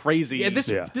is crazy. Yeah, this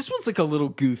Yeah. one's a little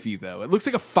goofy though. It looks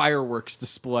like a fireworks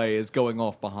display is going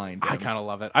off behind him. I kind of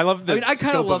love it. I love the. I kind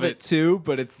scope of love it too,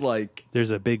 but it's There's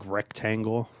a big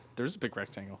rectangle. There's a big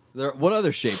rectangle. what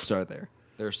other shapes are there?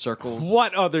 There are circles.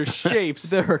 What other shapes?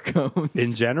 There are cones.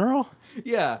 In general,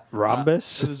 yeah,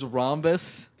 Rhombus? There's a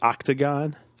rhombus.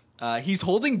 octagon. He's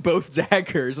holding both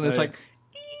daggers, and it's Right.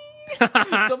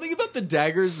 something about the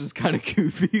daggers is kind of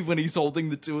goofy when he's holding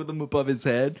the two of them above his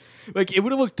head. It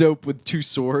would have looked dope with 2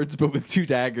 swords, but with 2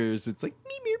 daggers, it's like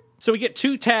meep, meep. So we get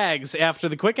 2 tags after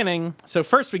the quickening. So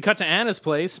first we cut to Anna's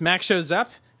place. Max shows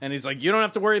up. And he's like, you don't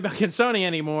have to worry about Kinsoni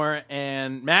anymore.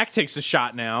 And Mac takes a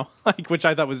shot now, like, which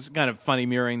I thought was kind of funny,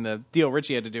 mirroring the deal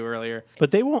Richie had to do earlier. But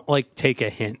they won't like take a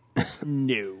hint.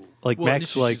 No. Like Well,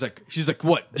 Mac's like, she's like,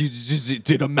 what?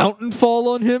 Did a mountain fall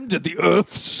on him? Did the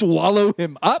earth swallow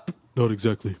him up? Not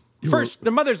exactly. First, the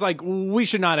mother's like, we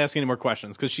should not ask any more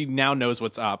questions because she now knows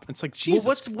what's up. It's like,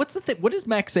 Jesus. Well, what's the thing? What does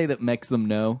Max say that makes them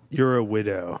know? you're a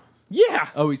widow. Yeah.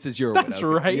 Oh, he says you're a That's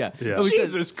widow. right. Yeah. Yeah. Oh, he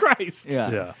says, Jesus Christ. yeah.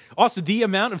 Yeah. Also, the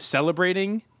amount of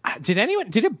celebrating. Did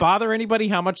it bother anybody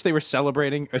how much they were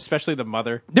celebrating, especially the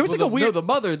mother? There was Well, like a weird. No, the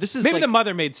mother. This is maybe like, the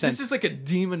mother made sense. This is like a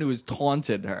demon who has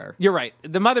taunted her. You're right.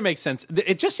 The mother makes sense.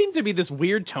 It just seemed to be this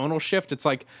weird tonal shift. It's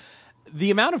like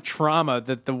the amount of trauma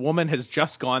that the woman has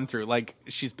just gone through. Like,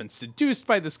 she's been seduced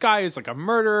by this guy who's like a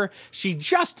murderer. She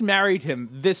just married him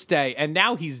this day, and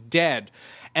now he's dead.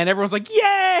 And everyone's like,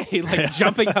 yay! Like,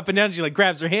 jumping up and down. She, like,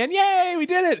 grabs her hand. Yay, we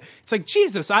did it! It's like,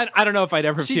 Jesus, I don't know if I'd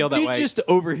ever She feel that did way. just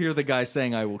overhear the guy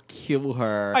saying, "I will kill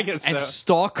her," I guess and so.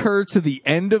 stalk her to the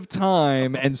end of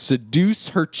time and seduce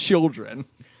her children.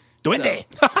 Duende!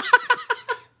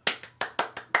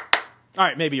 All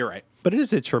right, maybe you're right. But it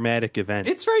is a traumatic event.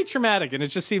 It's very traumatic, and it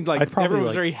just seemed like I'd probably, everyone was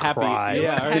like, very happy. cry. They were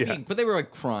Yeah, happy, yeah. but they were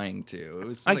like crying too. It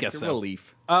was I like guess a so.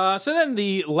 relief. So then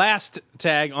the last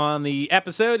tag on the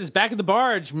episode is back at the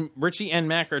barge. Richie and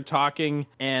Mac are talking,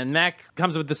 and Mac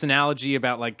comes up with this analogy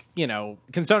about, like, you know,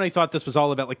 Consone thought this was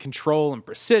all about, like, control and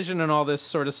precision and all this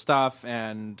sort of stuff,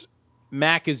 and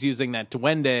Mac is using that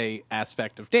duende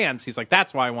aspect of dance. He's like,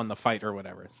 that's why I won the fight or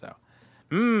whatever. So,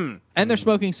 And they're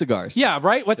smoking cigars. yeah,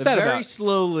 right? What's that very about?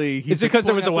 slowly. Is it 'cause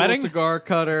there was a pulling out the wedding? little cigar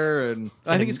cutter, and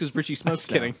I think it's because Richie smokes. Just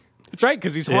kidding. now. It's right,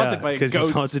 because he's haunted by a because ghost.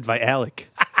 he's haunted by Alec.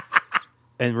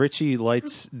 And Richie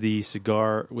lights the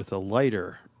cigar with a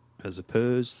lighter as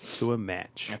opposed to a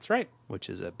match. That's right.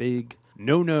 Which is a big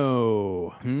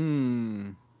no-no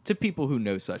To people who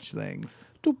know such things,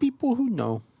 to people who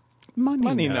know.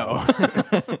 Money, no.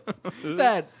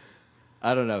 that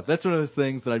I don't know. That's one of those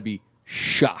things that I'd be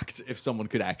shocked if someone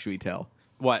could actually tell.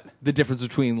 What? The difference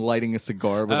between lighting a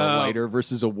cigar with a Oh. lighter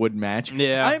versus a wood match.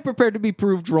 Yeah. I am prepared to be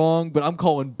proved wrong, but I'm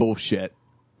calling bullshit.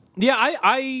 Yeah,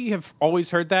 I have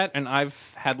always heard that, and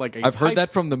I've had, like, a I've heard pipe-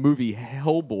 that from the movie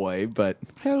Hellboy, but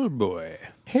Hellboy.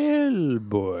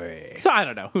 Hellboy. So I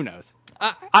don't know. Who knows?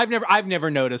 I've never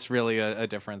noticed really a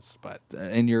difference, but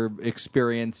in your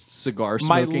experienced cigar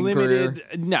my smoking limited career,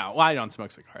 no, I don't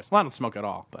smoke cigars. Well, I don't smoke at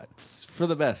all, but it's for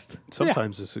the best.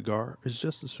 Sometimes a cigar is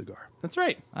just a cigar. that's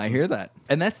right. I hear that.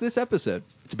 And that's this episode.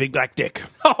 It's a big black dick.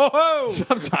 Oh,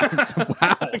 Sometimes.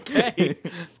 Wow. okay.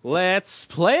 Let's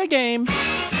play a game.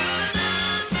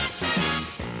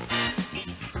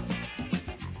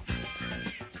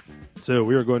 So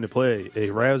we are going to play a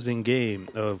rousing game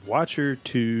of Watcher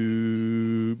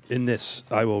Tube. In this,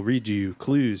 I will read you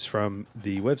clues from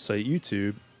the website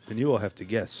YouTube, and you will have to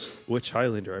guess which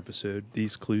Highlander episode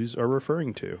these clues are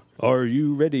referring to. Are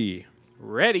you ready?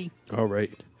 Ready? All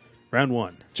right. Round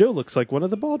one. Joe looks like one of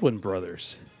the Baldwin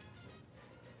brothers.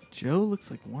 Joe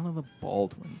looks like one of the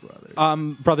Baldwin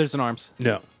brothers. Brothers in Arms.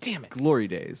 No. Damn it. Glory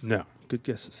days. No. Good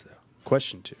guesses, though.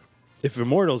 Question two. If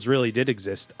immortals really did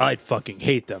exist, I'd fucking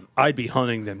hate them. I'd be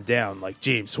hunting them down like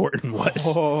James Horton was.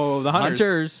 Oh, the hunters.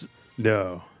 Hunters.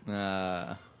 No.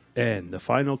 Uh, And the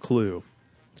final clue.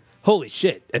 Holy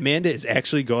shit, Amanda is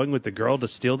actually going with the girl to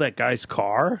steal that guy's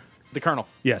car? The Colonel.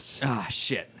 Yes.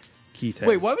 shit. Keith has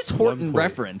Wait, why was 1 Horton point.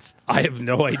 referenced? I have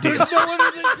no idea.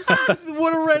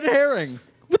 What a red herring.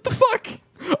 What the fuck?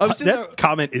 I'm sitting That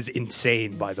comment is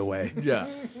insane, by the way. there. Yeah.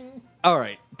 All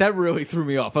right. That really threw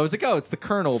me off. I was like, oh, it's the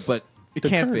Colonel, but it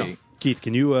can't be. Keith,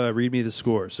 can you read me the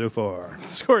score so far? The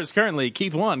score is currently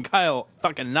Keith 1, Kyle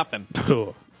fucking nothing.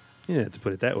 Oh, you didn't have to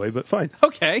put it that way, but fine.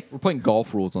 Okay. We're playing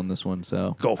golf rules on this one,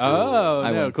 so. Golf. Oh,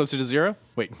 I no. win. Closer to zero?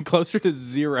 Wait, closer to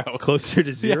zero. Closer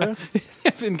to zero?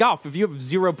 Yeah. In golf, if you have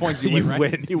 0 points, you win, You right?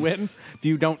 win. You win if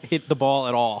you don't hit the ball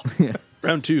at all.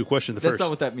 Round two, question the That's first. not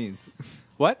what that means.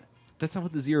 What? That's not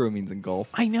what the zero means in golf.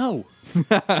 I know.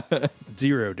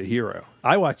 0 to hero.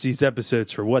 I watch these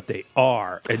episodes for what they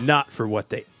are and not for what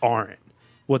they aren't.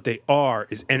 What they are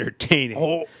is entertaining.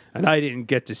 Oh. And I didn't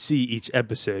get to see each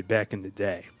episode back in the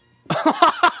day.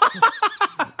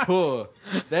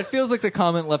 That feels like the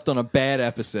comment left on a bad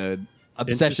episode.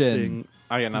 Obsession. Interesting.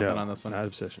 I got nothing No, on this one. Not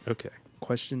obsession. Okay.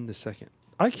 Question the second.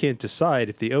 I can't decide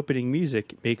if the opening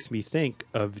music makes me think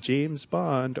of James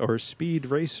Bond or Speed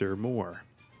Racer more.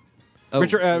 Oh,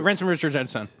 Ransom Richard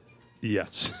Edson.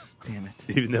 Yes. damn it.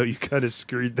 Even though you kind of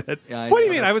screwed that. Yeah, What do you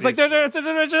know. mean? I was like,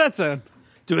 Richard Edson.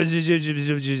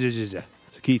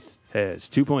 So Keith has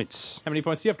 2 points. How many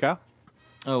points do you have, Kyle?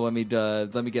 Oh, let me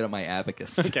get on my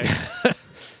abacus. Okay.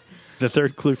 The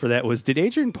third clue for that was, did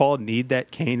Adrian Paul need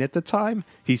that cane at the time?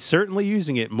 He's certainly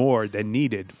using it more than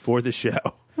needed for the show.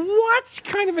 What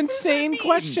kind of insane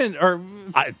question? Or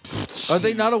Are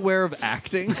they not aware of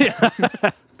acting?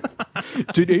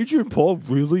 Did Adrian Paul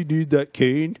really need that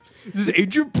cane? Is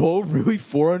Adrian Paul really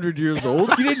 400 years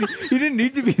old? He didn't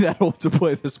need to be that old to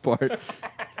play this part.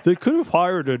 They could have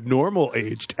hired a normal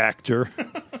aged actor.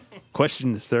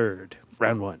 Question the third,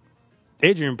 round one.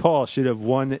 Adrian Paul should have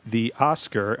won the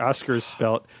Oscar. Oscar is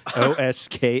spelled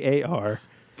Oskar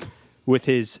with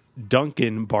his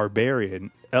Duncan Barbarian.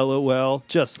 LOL,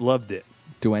 just loved it.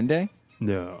 Duende?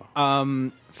 No.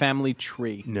 Family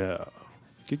Tree. No.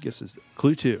 Good guesses.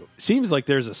 Clue 2. Seems like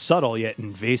there's a subtle yet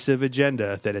invasive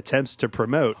agenda that attempts to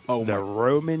promote the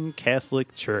Roman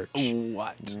Catholic Church.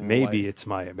 What? Maybe it's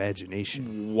my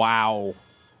imagination. Wow.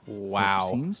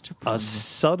 Seems to A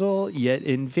subtle yet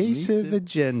invasive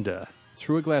agenda.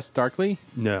 Through a Glass Darkly?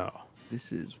 No.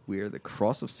 This is weird. The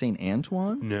Cross of St.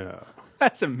 Antoine? No.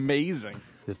 That's amazing.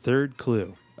 The third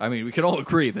clue. I mean, we can all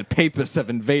agree that papists have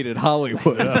invaded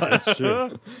Hollywood. That's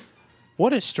true.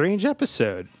 What a strange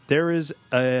episode. There is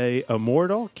a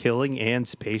immortal killing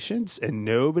Anne's patients, and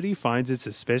nobody finds it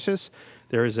suspicious.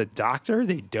 There is a doctor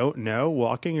they don't know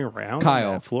walking around Kyle.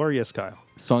 on that floor. Yes, Kyle.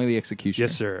 Song of the Executioner.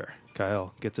 Yes, sir.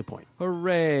 Kyle gets a point.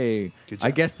 Hooray. Good job.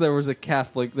 I guess there's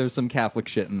some Catholic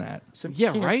shit in that.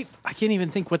 Yeah, right? I can't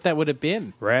even think what that would have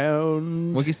been.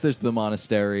 Round. Well, I guess there's the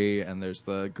monastery and there's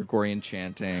the Gregorian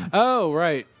chanting. Oh,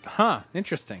 right. Huh.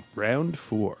 Interesting. Round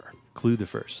 4. Clue the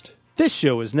first. This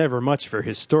show was never much for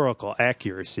historical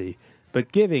accuracy,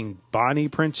 but giving Bonnie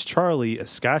Prince Charlie a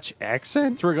Scotch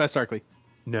accent? Through a Glass Darkly.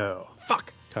 No.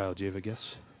 Fuck. Kyle, do you have a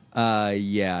guess?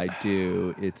 Yeah, I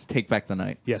do. It's Take Back the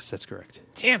Night. Yes, that's correct.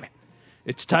 Damn it.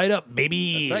 It's tied up,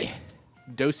 baby. That's right.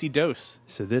 Dosey dose.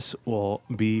 So this will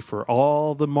be for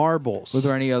all the marbles. Was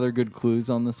there any other good clues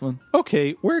on this one?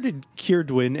 Okay, where did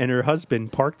Kierdwin and her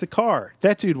husband park the car?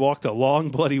 That dude walked a long,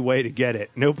 bloody way to get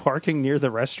it. No parking near the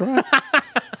restaurant?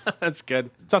 That's good.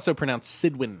 It's also pronounced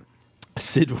Sidwin.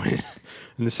 Sidwin.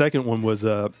 And the second one was,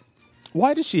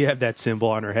 why does she have that symbol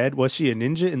on her head? Was she a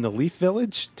ninja in the Leaf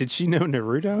Village? Did she know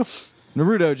Naruto?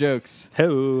 Naruto jokes.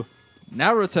 Ho.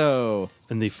 Naruto.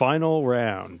 And the final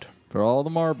round. For all the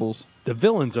marbles. The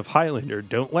villains of Highlander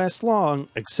don't last long,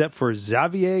 except for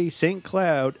Xavier St.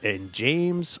 Cloud and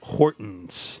James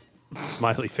Hortons.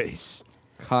 Smiley face.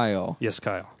 Kyle. Yes,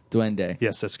 Kyle. Duende.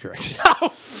 Yes, that's correct.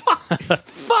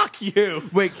 Fuck you.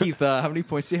 Wait, Keith, how many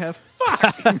points do you have?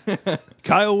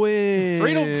 Kyle wins.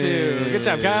 3-2. Good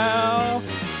job, Kyle.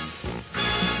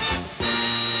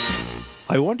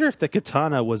 I wonder if the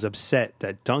katana was upset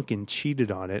that Duncan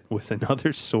cheated on it with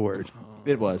another sword.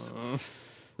 It was.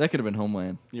 That could have been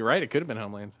Homeland. You're right. It could have been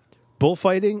Homeland.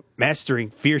 Bullfighting, mastering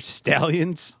fierce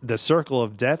stallions, the circle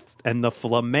of death, and the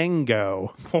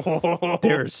flamenco.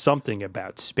 There's something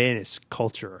about Spanish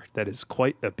culture that is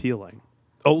quite appealing.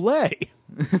 Olay!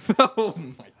 Oh,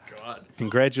 my God.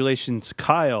 Congratulations,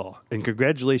 Kyle, and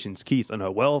congratulations, Keith, on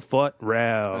a well-fought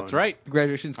round. That's right.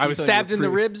 Congratulations, Keith, I was on stabbed your in the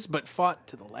ribs, but fought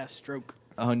to the last stroke.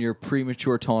 On your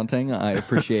premature taunting. I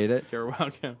appreciate it. You're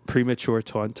welcome. Premature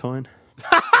tauntaun.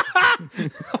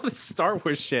 All this Star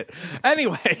Wars shit.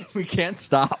 Anyway, We can't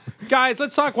stop. guys,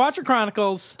 let's talk Watcher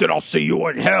Chronicles. Then I'll see you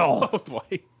in hell. Oh,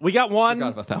 boy. We got one.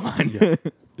 Forgot about that line.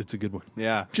 It's a good one.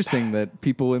 Yeah. Interesting that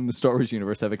people in the Star Wars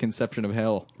universe have a conception of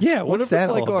hell. Yeah, What what's if that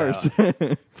it's like all ours?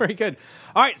 about? Very good.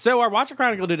 All right, so our Watcher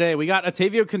Chronicle today, we got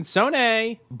Ottavio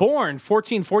Consone, born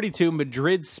 1442,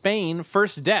 Madrid, Spain.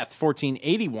 First death,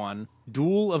 1481.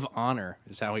 Duel of Honor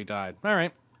is how he died. All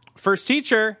right. First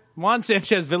teacher, Juan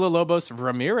Sanchez Villalobos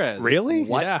Ramirez. Really?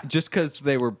 What? Yeah. Just because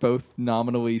they were both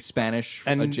nominally Spanish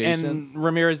adjacent? And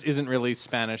Ramirez isn't really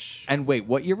Spanish. And wait,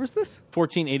 what year was this?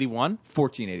 1481.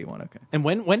 1481, okay. And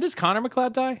when does Connor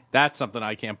McLeod die? That's something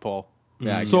I can't pull.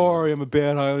 Yeah, I get Sorry, I'm a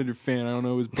bad Highlander fan. I don't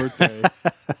know his birthday.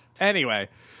 Anyway,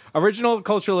 original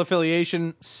cultural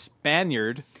affiliation,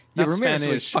 Spaniard. Yeah, Not Ramirez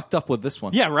really Spanish. fucked up with this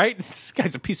one. Yeah, right? This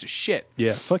guy's a piece of shit.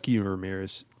 Yeah, fuck you,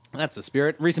 Ramirez. That's the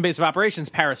spirit. Recent base of operations,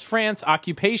 Paris, France.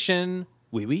 Occupation,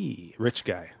 Wee. Rich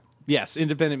guy. yes,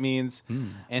 independent means.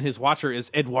 And his watcher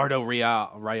is Eduardo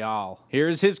Real.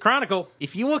 Here's his chronicle.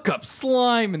 If you look up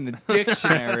slime in the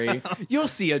dictionary, you'll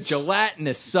see a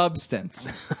gelatinous substance.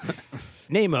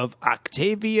 Name of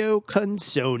Octavio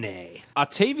Consone.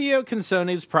 Ottavio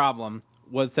Consone's problem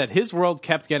was that his world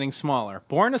kept getting smaller.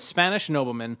 Born a Spanish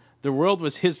nobleman, the world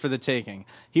was his for the taking.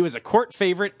 He was a court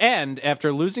favorite, and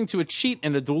after losing to a cheat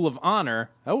in a duel of honor,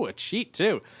 a cheat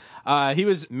too, he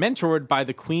was mentored by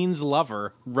the Queen's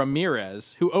lover,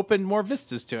 Ramirez, who opened more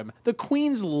vistas to him. The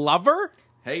Queen's lover?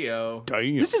 Hey, yo.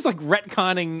 Damn. This is like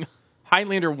retconning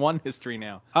Highlander 1 history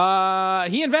now.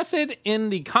 He invested in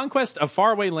the conquest of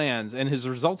faraway lands, and his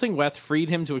resulting wealth freed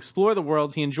him to explore the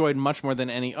world he enjoyed much more than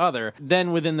any other,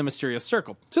 than within the mysterious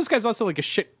circle. So this guy's also like a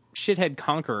shithead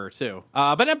conqueror, too.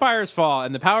 But empires fall,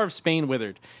 and the power of Spain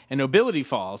withered, and nobility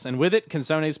falls, and with it,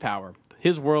 Canzone's power.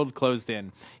 His world closed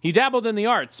in. He dabbled in the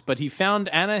arts, but he found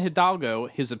Ana Hidalgo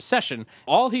his obsession.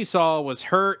 All he saw was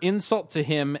her insult to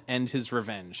him and his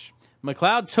revenge.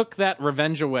 MacLeod took that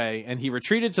revenge away, and he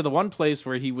retreated to the one place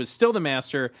where he was still the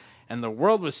master, and the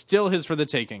world was still his for the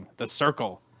taking, the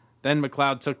Circle. Then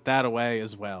MacLeod took that away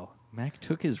as well. Mac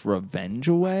took his revenge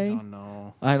away? Oh,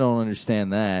 no. I don't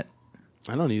understand that.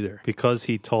 I don't either. Because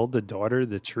he told the daughter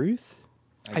the truth?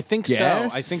 I think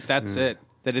guess. so. I think that's it.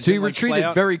 That it So he didn't, like, play retreated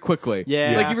out- very quickly.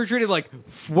 Yeah. Like he retreated like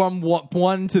from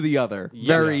one to the other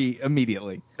very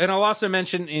immediately. And I'll also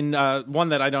mention in one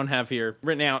that I don't have here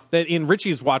written out, that in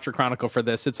Richie's Watcher Chronicle for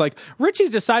this, it's like, Richie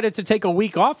decided to take a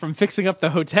week off from fixing up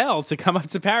the hotel to come up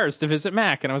to Paris to visit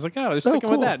Mac. And I was like, oh, they're sticking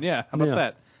with cool. that. Yeah, how about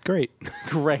that? Great.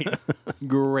 Great.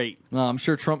 Great. Well, I'm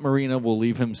sure Trump Marina will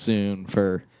leave him soon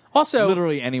for Also,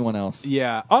 literally anyone else.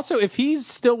 yeah. Also, if he's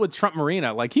still with Trump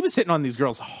Marina, like, he was hitting on these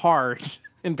girls hard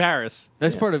in Paris.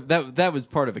 That's part of that was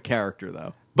part of a character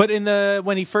though. But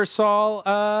when he first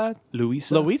saw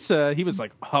Luisa? he was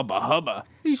like, hubba.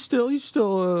 He's still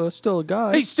a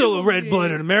guy. He's still a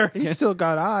red-blooded American. He's still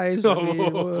got eyes. Oh,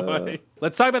 boy.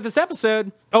 Let's talk about this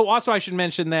episode. Oh, also, I should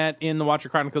mention that in the Watcher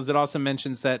Chronicles, it also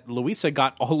mentions that Luisa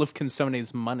got all of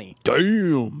Canzone's money.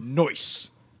 Damn.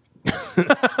 Nice.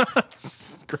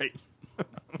 Great.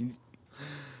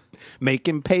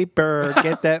 Making paper.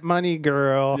 Get that money,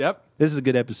 girl. Yep. This is a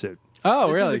good episode. Oh,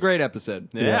 This really? is a great episode.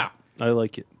 Yeah. I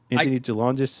like it. Anthony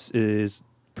Delongis is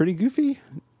pretty goofy,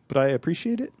 but I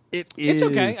appreciate it. It's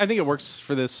okay. I think it works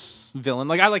for this villain.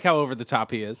 Like, I like how over the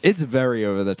top he is. It's very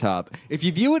over the top. If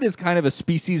you view it as kind of a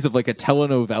species of like a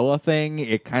telenovela thing,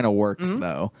 it kind of works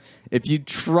though. If you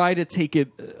try to take it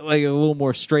like a little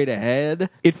more straight ahead,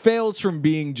 it fails from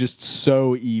being just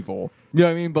so evil. You know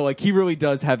what I mean? But like he really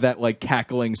does have that like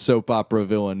cackling soap opera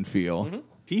villain feel.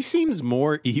 He seems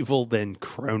more evil than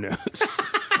Kronos.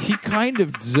 He kind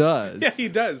of does. Yeah, he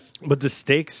does. But the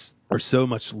stakes are so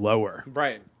much lower.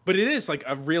 Right. But it is like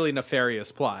a really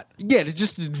nefarious plot. Yeah, to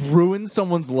just ruin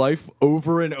someone's life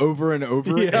over and over and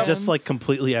over again. And just like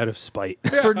completely out of spite.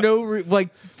 for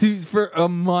for a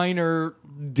minor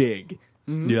dig.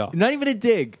 Yeah. Not even a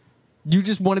dig. You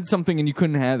just wanted something and you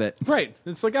couldn't have it. Right.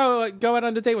 It's like, oh, go out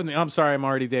on a date with me. I'm sorry, I'm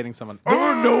already dating someone. There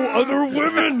are no other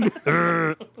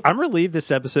women. I'm relieved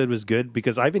this episode was good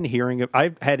because I've been hearing.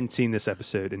 I hadn't seen this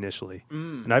episode initially,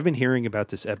 and I've been hearing about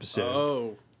this episode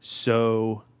Oh,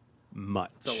 so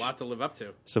much. it's a lot to live up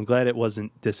to. So I'm glad it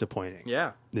wasn't disappointing.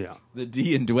 Yeah. Yeah. The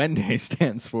D in Duende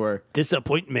stands for...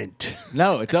 Disappointment.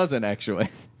 No, it doesn't actually.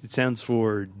 It stands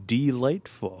for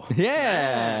delightful.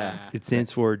 Yeah. It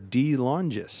stands for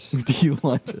delongis.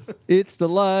 D-Lunges. It's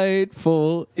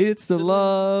delightful. It's the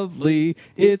lovely.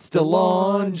 It's the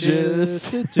longes.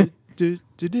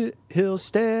 He'll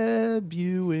stab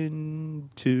you in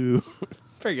two.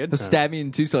 Very good. He'll stab me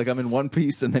in two, so like I'm in one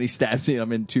piece, and then he stabs me and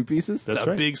I'm in two pieces. That's It's a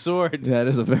right. big sword. That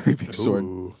is a very big sword.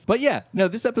 Ooh. But yeah, no,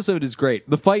 this episode is great.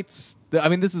 The fights, I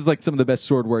mean, this is like some of the best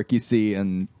sword work you see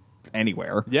in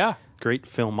anywhere. Yeah. Great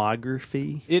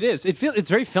filmography. It is. It's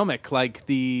very filmic, like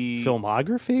the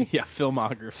Filmography? Yeah,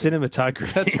 filmography.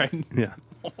 Cinematography. That's right. Yeah.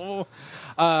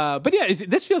 But yeah,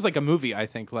 this feels like a movie. I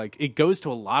think like it goes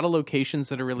to a lot of locations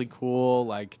that are really cool.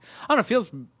 Like I don't know, it feels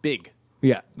big.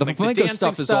 Yeah, the Like flamenco dancing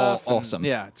stuff is all and- awesome.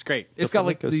 Yeah, it's great. It's got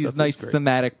like flamenco stuff these is nice great.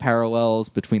 thematic parallels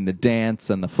between the dance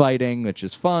and the fighting, which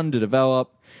is fun to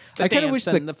develop. The I kind of dance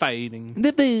wish and the fighting. I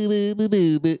kind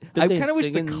of wish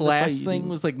dancing the and the class fighting. thing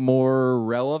was like more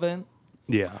relevant.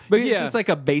 Yeah. Because it's Yeah. just like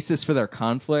a basis for their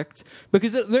conflict.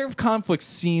 Because their conflict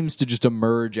seems to just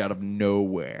emerge out of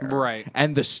nowhere. Right.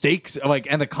 And the stakes,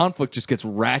 and the conflict just gets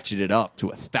ratcheted up to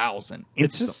 1,000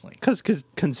 It's just instantly. because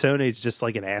Consone's just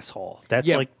like an asshole. That's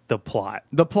Yeah. like the plot.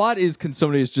 The plot is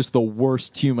Consone is just the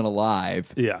worst human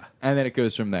alive. Yeah. And then it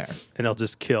goes from there. And he'll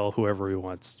just kill whoever he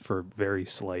wants for very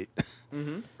slight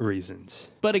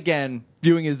reasons. But again,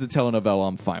 viewing it as a telenovela,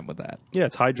 I'm fine with that. Yeah,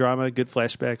 it's high drama, good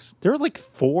flashbacks. There were like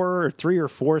 3 or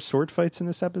 4 sword fights in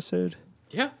this episode.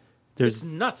 Yeah, There's- it's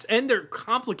nuts, and they're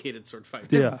complicated sword fights.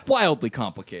 Yeah. Wildly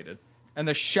complicated. And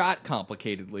they're shot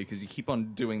complicatedly because you keep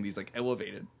on doing these like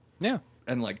elevated Yeah.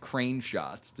 and like crane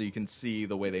shots so you can see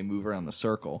the way they move around the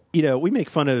circle. You know, we make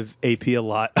fun of AP a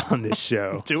lot on this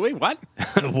show. Do we? What?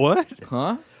 What?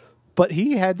 Huh? But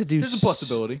he had to do There's a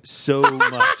possibility. so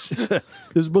much.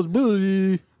 There's a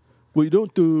possibility. What you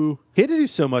don't do. He had to do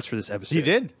so much for this episode. He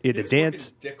did. He had to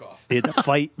dance. Dick off. He had to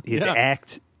fight. He had Yeah. to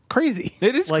act. crazy.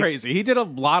 It is Like, crazy. He did a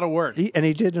lot of work. He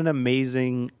did an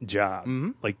amazing job.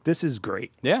 Like, this is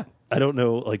great. Yeah. I don't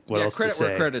know, like, what Yeah, else credit to say.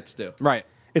 where credit's due. Right.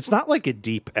 It's not like a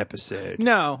deep episode.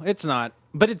 No, it's not.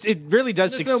 But it really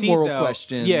does There's succeed. no moral though.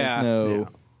 question. Yeah. There's no. Yeah.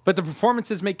 But the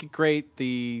performances make it great.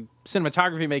 The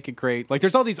cinematography make it great. Like,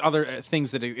 there's all these other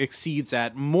things that it exceeds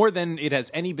at more than it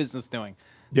has any business doing.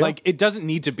 Yeah. Like, it doesn't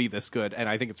need to be this good, and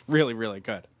I think it's really, really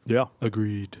good. Yeah.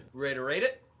 Agreed. Ready to rate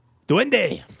it?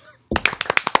 Duende.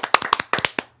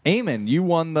 Eamon, you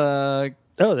won the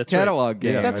Oh, that's catalog right.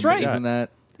 game. Yeah, That's I right. forgot.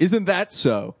 Isn't that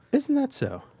so? Isn't that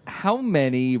so? How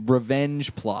many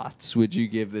revenge plots would you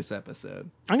give this episode?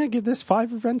 I'm going to give this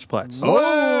 5 revenge plots.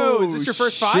 Whoa, is this your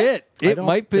first 5? Shit, I it don't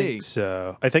might be. think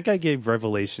so. I think I gave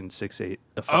Revelation 6-8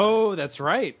 a 5. Oh, that's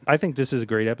right. I think this is a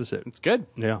great episode. It's good.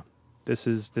 Yeah. This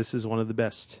is one of the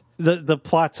best. The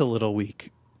plot's a little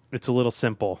weak. It's a little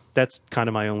simple. That's kind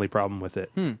of my only problem with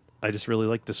it. I just really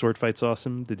like the sword fight's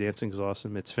awesome. The dancing's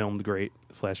awesome. It's filmed great.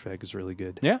 The flashback is really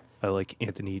good. Yeah. I like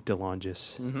Anthony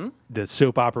DeLongis. Mm-hmm. The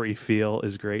soap opera feel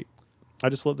is great. I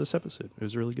just love this episode. It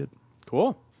was really good.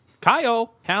 Cool.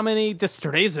 Kyle, how many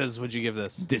destrezas would you give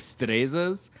this?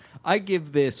 Destrezas? I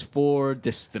give this 4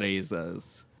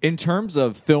 destrezas. In terms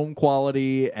of film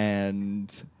quality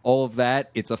and all of that,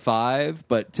 it's a 5.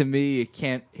 But to me, it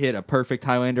can't hit a perfect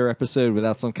Highlander episode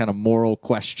without some kind of moral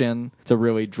question to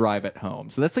really drive it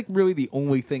home. So that's like really the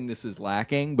only thing this is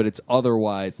lacking, but it's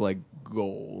otherwise like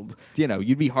gold. You know,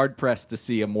 you'd be hard pressed to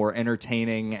see a more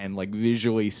entertaining and like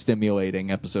visually stimulating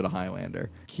episode of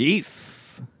Highlander.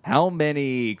 Keith, how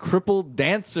many crippled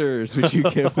dancers would you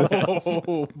give this?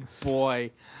 Oh,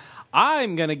 boy.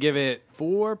 I'm going to give it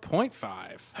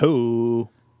 4.5. Ho.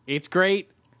 It's great.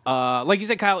 Like you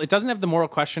said, Kyle, it doesn't have the moral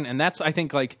question, and that's, I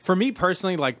think, like, for me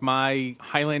personally, like, my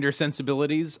Highlander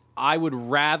sensibilities, I would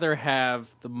rather have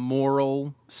the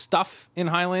moral stuff in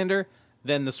Highlander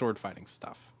than the sword fighting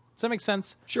stuff. Does that make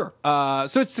sense? Sure.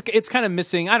 So it's kind of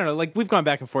missing. I don't know. Like, we've gone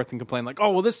back and forth and complained, like,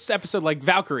 oh, well, this episode, like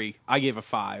Valkyrie, I gave a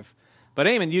 5. But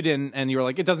Eamon, you didn't, and you were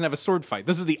like, it doesn't have a sword fight.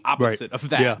 This is the opposite Right. of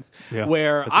that. Yeah.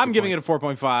 Where That's a I'm good giving point.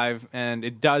 it a 4.5, and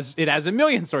it has a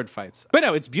million sword fights. But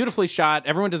no, it's beautifully shot.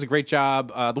 Everyone does a great job.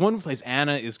 The one who plays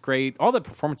Anna is great. All the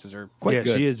performances are Yeah,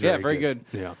 good. she is Yeah, very, very good.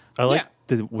 Yeah. I like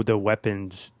the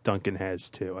weapons Duncan has,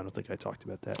 too. I don't think I talked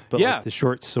about that. But Yeah. like the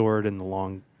short sword and the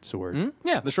long sword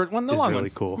Yeah, the short one, the is long really one.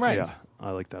 cool. Right. Yeah.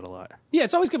 I like that a lot. Yeah,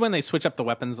 it's always good when they switch up the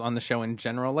weapons on the show in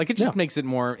general. Like, it just Yeah. makes it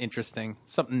more interesting.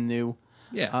 Something new.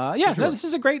 Yeah. No, this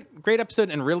is a great episode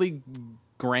and really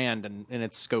grand in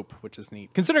its scope, which is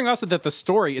neat. Considering also that the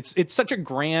story, it's such a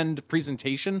grand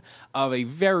presentation of a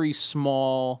very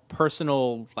small,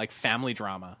 personal, like, family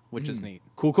drama, which is neat.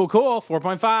 Cool.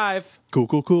 4.5.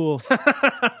 Cool.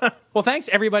 Well, thanks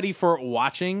everybody for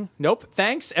watching.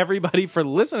 Thanks everybody for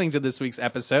listening to this week's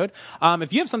episode.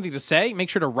 If you have something to say, make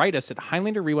sure to write us at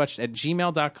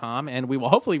HighlanderRewatched@gmail.com, and we will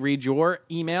hopefully read your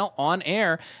email on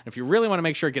air. And if you really want to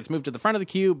make sure it gets moved to the front of the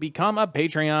queue, become a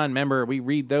Patreon member. We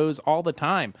read those all the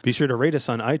time. Be sure to rate us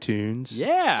on iTunes.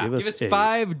 Yeah. Give us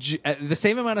 5, the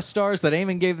same amount of stars that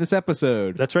Eamon gave this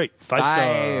episode. That's right. 5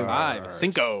 stars.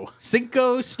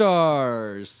 5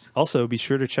 stars. Also, be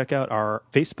sure to check out our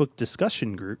Facebook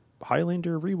discussion group,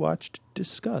 Highlander Rewatched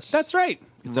Discuss. That's right.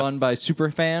 It's run by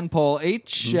superfan Paul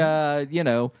H.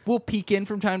 We'll peek in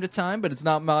from time to time, but it's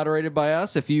not moderated by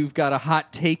us. If you've got a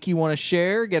hot take you want to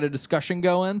share, get a discussion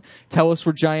going, tell us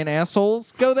we're giant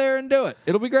assholes, go there and do it.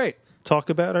 It'll be great. Talk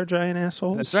about our giant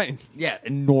assholes. That's right. Yeah,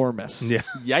 enormous. Yeah.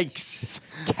 Yikes.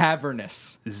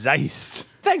 Cavernous. Zeist.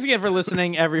 Thanks again for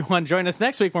listening, everyone. Join us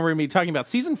next week when we're going to be talking about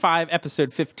Season 5,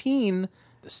 Episode 15,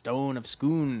 The Stone of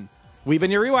Skoon. We've been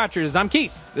your rewatchers. I'm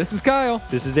Keith. This is Kyle.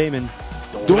 This is Eamon.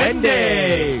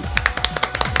 Duende!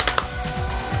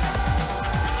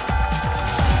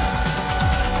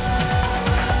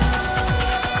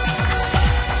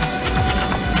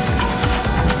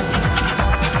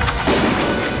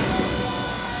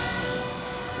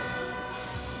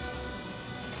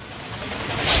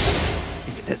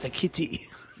 If it has a kitty,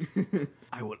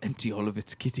 I will empty all of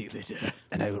its kitty litter.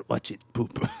 and I will watch it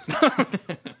poop.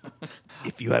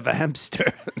 If you have a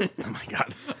hamster, Oh, my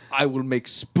God. I will make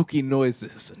spooky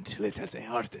noises until it has a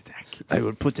heart attack. I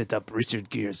will put it up Richard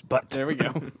Gere's butt. There we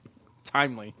go.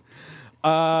 Timely.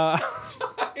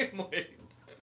 Finally.